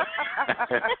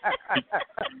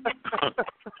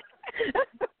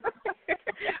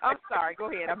 I'm sorry. Go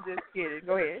ahead. I'm just kidding.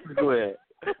 Go ahead. Go ahead.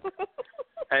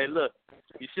 Hey, look,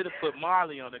 you should have put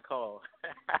Marley on the call.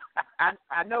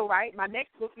 I know, right? My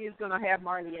next book is going to have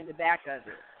Marley in the back of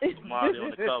it. Marley on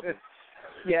the cover.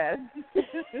 Yes.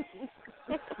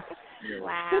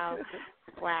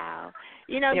 Wow.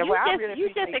 You know, you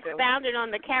just expounded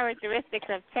on the characteristics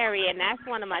of Terri, and that's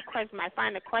one of my questions. My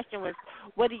final question was,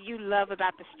 what do you love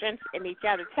about the strengths in each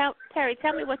other? Terri,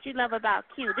 tell me what you love about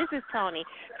Q. This is Toni.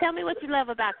 Tell me what you love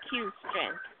about Q's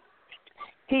strength.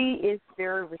 He is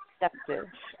very receptive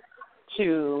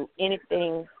to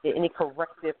anything, any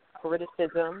corrective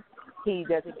criticism. He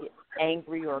doesn't get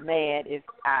angry or mad if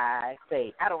I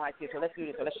say, I don't like this, or let's do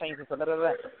this, or let's change this, or blah, blah,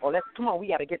 blah, or come on, we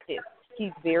got to get this.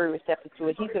 He's very receptive to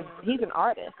it. He's an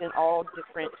artist in all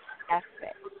different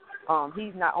aspects.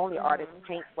 He's not only an artist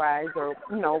paint-wise or,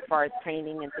 as far as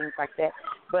painting and things like that,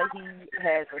 but he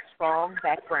has a strong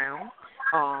background.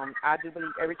 I do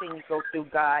believe everything you go through,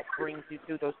 God brings you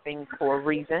through those things for a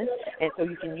reason, and so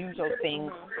you can use those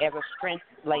things as a strength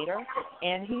later.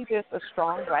 And he's just a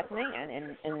strong black man,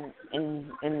 and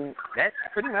that's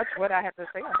pretty much what I have to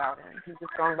say about him. He's a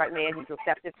strong black man. He's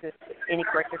receptive to any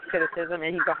corrective criticism,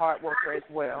 and he's a hard worker as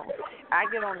well. I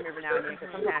get on him every now and then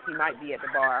because sometimes he might be at the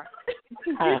bar.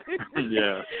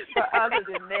 Yeah. But other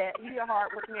than that, he's a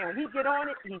hard working man. When he get on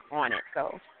it, he's on it.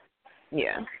 So,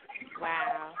 yeah.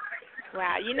 Wow.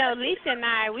 You know, Lissha and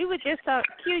I, we were just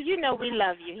Q, you know we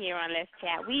love you here on Let's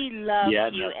Chat. We love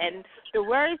you. And the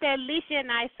words that Lissha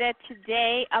and I said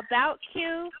today about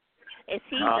Q is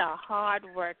he's a hard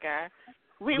worker.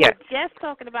 We were just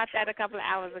talking about that a couple of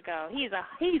hours ago. He's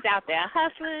out there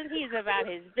hustling. He's about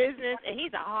his business, and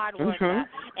he's a hard worker.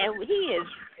 And he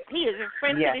is a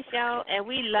friend to the show, and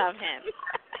we love him.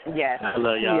 Yes. I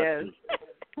love y'all. Yes.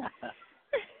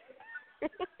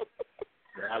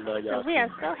 I love y'all. We are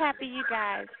so happy, you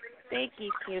guys. Thank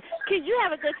you, Q. Q, you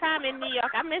have a good time in New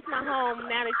York. I miss my home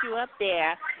now that you're up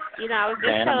there. You know, I was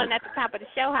just telling at the top of the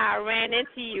show how I ran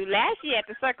into you last year at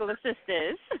the Circle of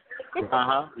Sisters.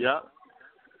 Yep.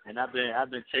 And I've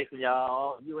been chasing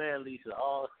y'all, you and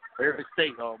Lissha, every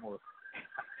state almost.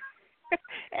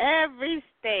 Every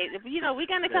state. You know, we're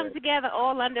going to come together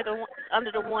all under the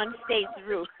one state's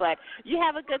roof. But you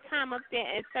have a good time up there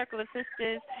in Circle of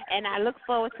Sisters, and I look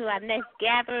forward to our next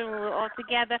gathering when we're all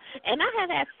together. And I have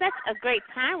had such a great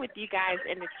time with you guys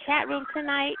in the chat room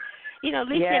tonight. You know,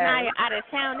 Lissha and I are out of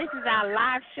town. This is our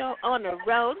live show on the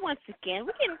road once again.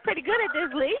 We're getting pretty good at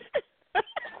this, Lissha.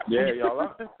 Yeah, y'all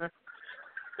are.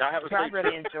 Y'all have a I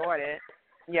really enjoyed it.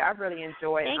 Yeah, I really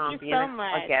enjoyed being so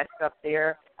a guest up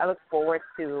there. I look forward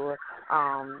to,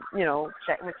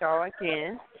 chatting with y'all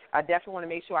again. I definitely want to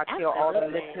make sure I tell all the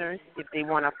listeners if they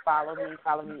want to follow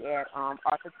me at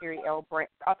Arthur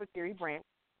Terri Branch,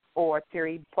 or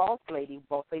Terri Boss Lady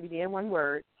being one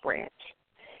word, Branch.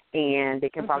 And they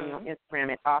can follow me on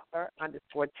Instagram at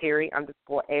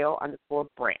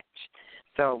Arthur_Terri_L_Branch.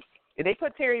 So if they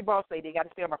put Terri Boss Lady, they got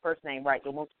to spell my first name right. They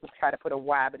won't try to put a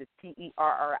Y, but it's Terrie.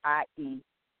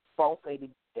 Boss Lady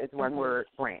is one word,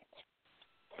 Branch.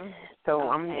 So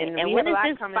I'm in. And when is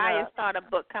this Fire Starter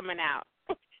book coming out?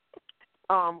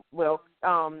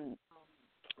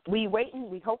 We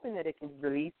hoping that it can be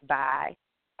released by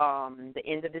the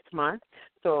end of this month.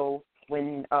 So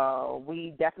when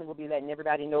we definitely will be letting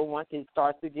everybody know once it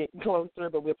starts to get closer,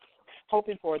 but we're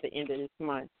hoping for the end of this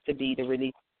month to be the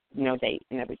release, date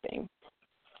and everything.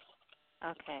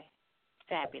 Okay.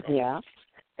 Fabulous. Yeah.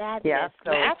 Fabulous.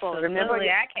 Yeah. So remember,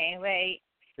 I can't wait.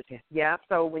 Yeah.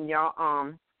 So when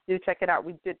y'all do check it out,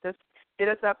 we did this. Hit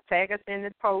us up, tag us in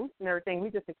the post and everything. We're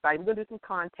just excited. We're gonna do some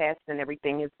contests and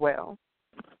everything as well.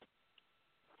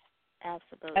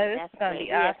 Absolutely. That's going to be awesome. We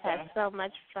have had so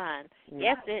much fun.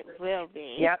 Yes, it will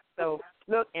be. Yep. So,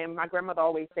 look, and my grandmother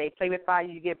always say, play with fire,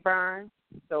 you get burned.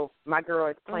 So my girl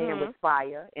is playing with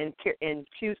fire and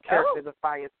choose characters of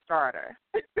Fire Starter.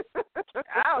 Okay.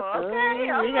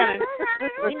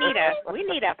 We need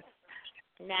a.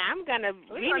 Now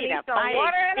we need a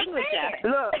fire extinguisher.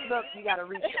 Look, you got to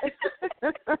reach.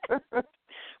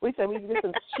 We said we can get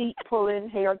some sheet pulling,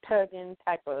 hair tugging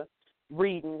type of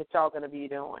reading that y'all going to be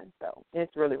doing. So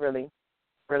it's really, really,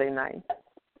 really nice.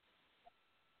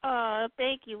 Oh,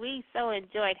 thank you. We so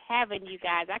enjoyed having you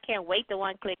guys. I can't wait to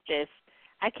one-click this.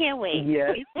 I can't wait.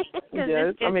 Yes. Because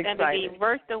it's just going to be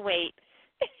worth the wait.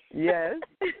 Yes.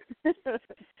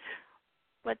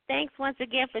 But thanks once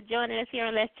again for joining us here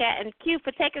on Let's Chat. And Q,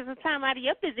 for taking some time out of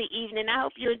your busy evening. I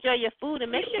hope you enjoy your food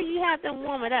and make sure you have them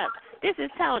warm it up. This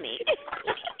is Toni.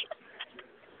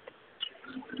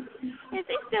 Is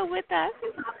he still with us?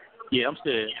 Yeah, I'm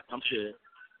still.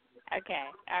 Okay,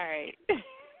 all right.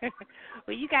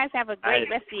 Well, you guys have a great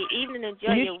rest of your evening.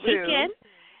 Enjoy your weekend.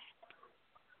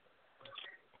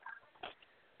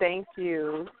 Thank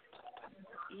you.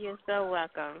 You're so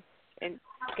welcome. And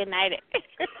good night.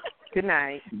 Good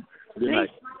night. Good night.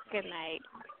 Good night.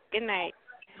 Good night.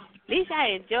 Lissha, I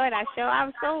enjoyed our show. I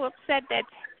was so upset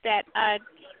that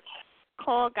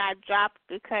call got dropped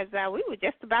because we were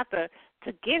just about to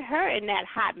get her in that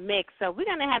hot mix. So we're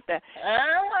gonna have to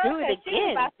do it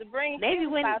again. Maybe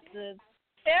when about to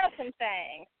tell some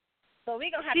things. So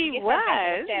we're gonna have to get her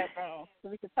back in the chat room so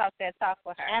we can talk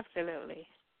with her.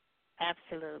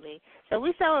 Absolutely. So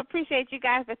we so appreciate you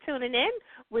guys for tuning in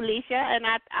with Lissha, and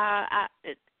I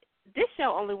this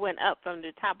show only went up from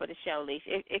the top of the show,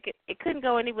 Lissha. It couldn't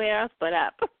go anywhere else but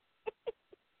up.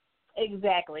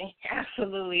 Exactly.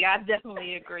 Absolutely. I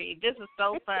definitely agree. This is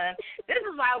so fun. This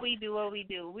is why we do what we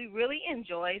do. We really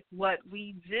enjoy what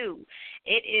we do.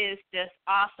 It is just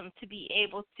awesome to be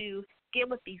able to get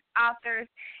with these authors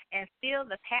and feel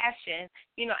the passion.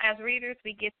 As readers,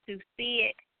 we get to see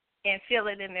it and feel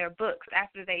it in their books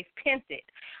after they've penned it.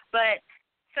 But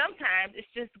sometimes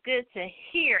it's just good to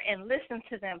hear and listen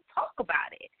to them talk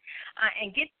about it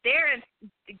and get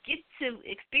to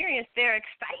experience their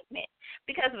excitement.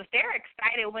 Because if they're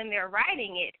excited when they're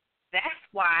writing it, that's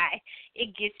why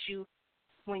it gets you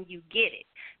when you get it,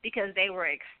 because they were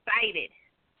excited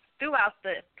throughout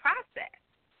the process.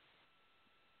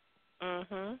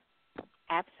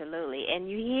 Absolutely. And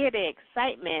you hear the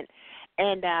excitement.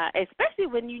 And especially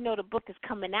when you know the book is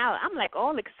coming out, I'm like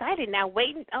all excited now,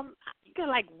 waiting. You're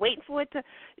like waiting for it to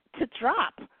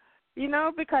drop,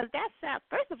 because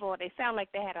first of all, they sound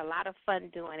like they had a lot of fun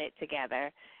doing it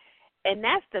together, and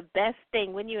that's the best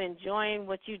thing when you're enjoying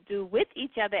what you do with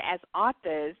each other as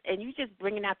authors, and you're just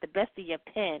bringing out the best of your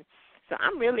pen. So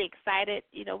I'm really excited.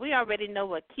 We already know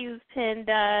what Q's pen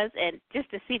does, and just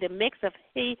to see the mix of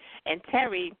he and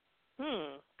Terri,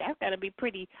 that's gonna be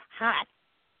pretty hot,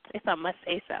 if I must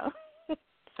say so.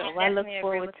 So I look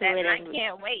forward to it. I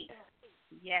can't wait.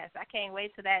 Yes, I can't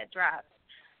wait till that drops.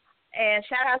 And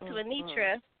shout out to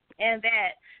Anitra and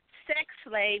that Sex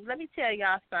Slave, let me tell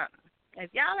y'all something.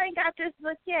 If y'all ain't got this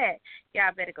book yet,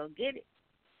 y'all better go get it.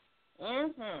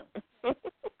 Well,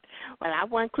 I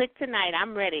won't click tonight.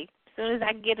 I'm ready. As soon as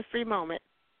I can get a free moment,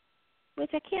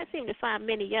 which I can't seem to find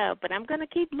many of, but I'm going to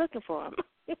keep looking for them.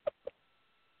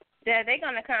 Yeah, they're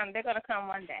going to come. They're going to come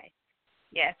one day.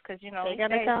 Yes, because, you know, they're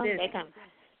going to come. They come.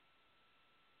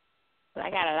 So I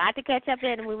got a lot to catch up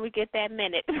in when we get that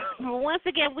minute. But once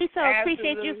again, we so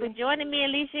appreciate you for joining me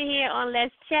and Lissha here on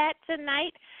Let's Chat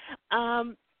tonight.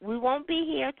 We won't be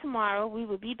here tomorrow. We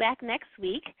will be back next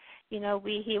week. You know,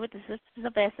 we're here with the Sisters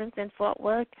of Essence in Fort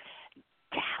Worth,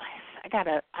 Dallas. I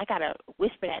gotta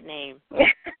whisper that name. Dallas.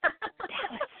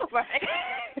 Right.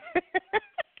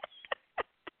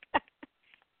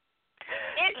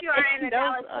 If you are in the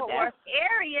Dallas-Fort Worth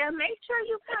area, make sure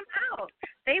you come out.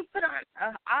 They put on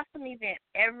an awesome event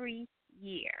every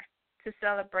year to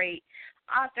celebrate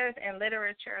authors and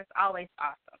literature. It's always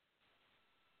awesome.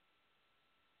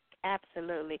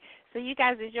 Absolutely. So you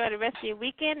guys enjoy the rest of your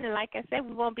weekend. And like I said,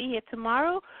 we won't be here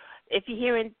tomorrow. If you're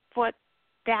here in Fort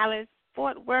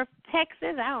Worth,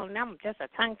 Texas, I don't know, I'm just a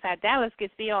tongue-tied. Dallas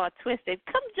gets me all twisted.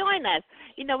 Come join us.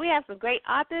 You know, we have some great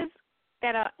authors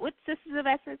that are with Sisters of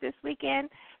Essence this weekend,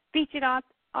 featured authors.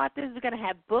 We're going to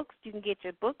have books. You can get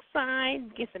your book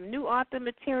signed, get some new author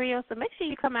material. So make sure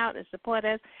you come out and support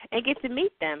us and get to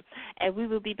meet them. And we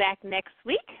will be back next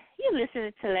week. You're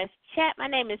listening to Let's Chat. My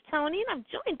name is Toni, and I'm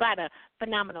joined by the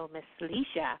phenomenal Miss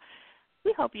Lissha.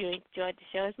 We hope you enjoyed the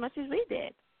show as much as we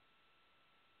did.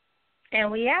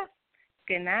 And we out.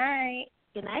 Good night.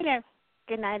 Good night,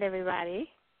 everybody.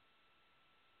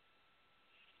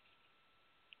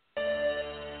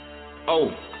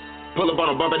 Oh, pull up on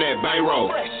a bump in that bay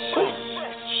road.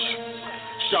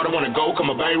 Shawty wanna go, come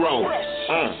a bay road.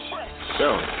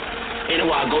 Yeah.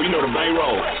 Anywhere I go, you know the bay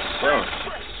road. Yeah.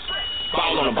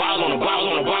 Ball on a ball on a ball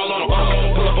on a ball on a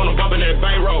ball. Pull up on a bump in that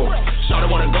bay road. Shawty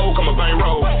wanna go, come a bay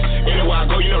road. Anywhere I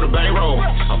go, you know the bay road.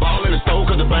 I ball in the stove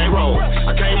cause the bay road.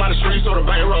 I came out the streets so the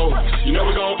bay road. You know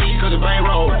we gon' eat cause the bay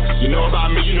road. You know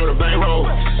about me, you know the bay road.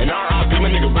 And R.I.P.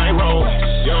 my nigga bay road.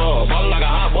 Yo, ballin' like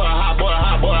a hot boy, hot boy,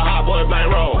 hot boy, hot boy bay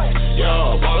road.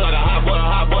 Yo, ballin' like a hot boy,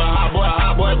 hot boy, hot boy,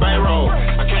 hot boy bay road.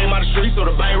 I came out the streets so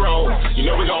the bay road. You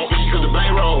know we gon' eat cause the bay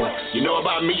road. You know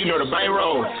about me, you know the bay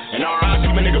road. And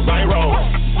R.I.P. my nigga bay road.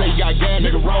 Say you got gas,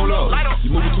 nigga, roll up. You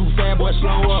moving too fast, boy,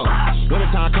 slow up.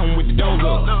 Wintertime coming with the doors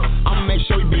up. I'ma make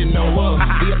sure you be know up.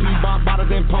 VIP bottles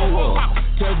and pull up.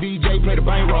 Tell DJ play the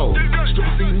bankroll.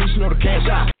 Strip C, you know the cash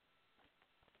out.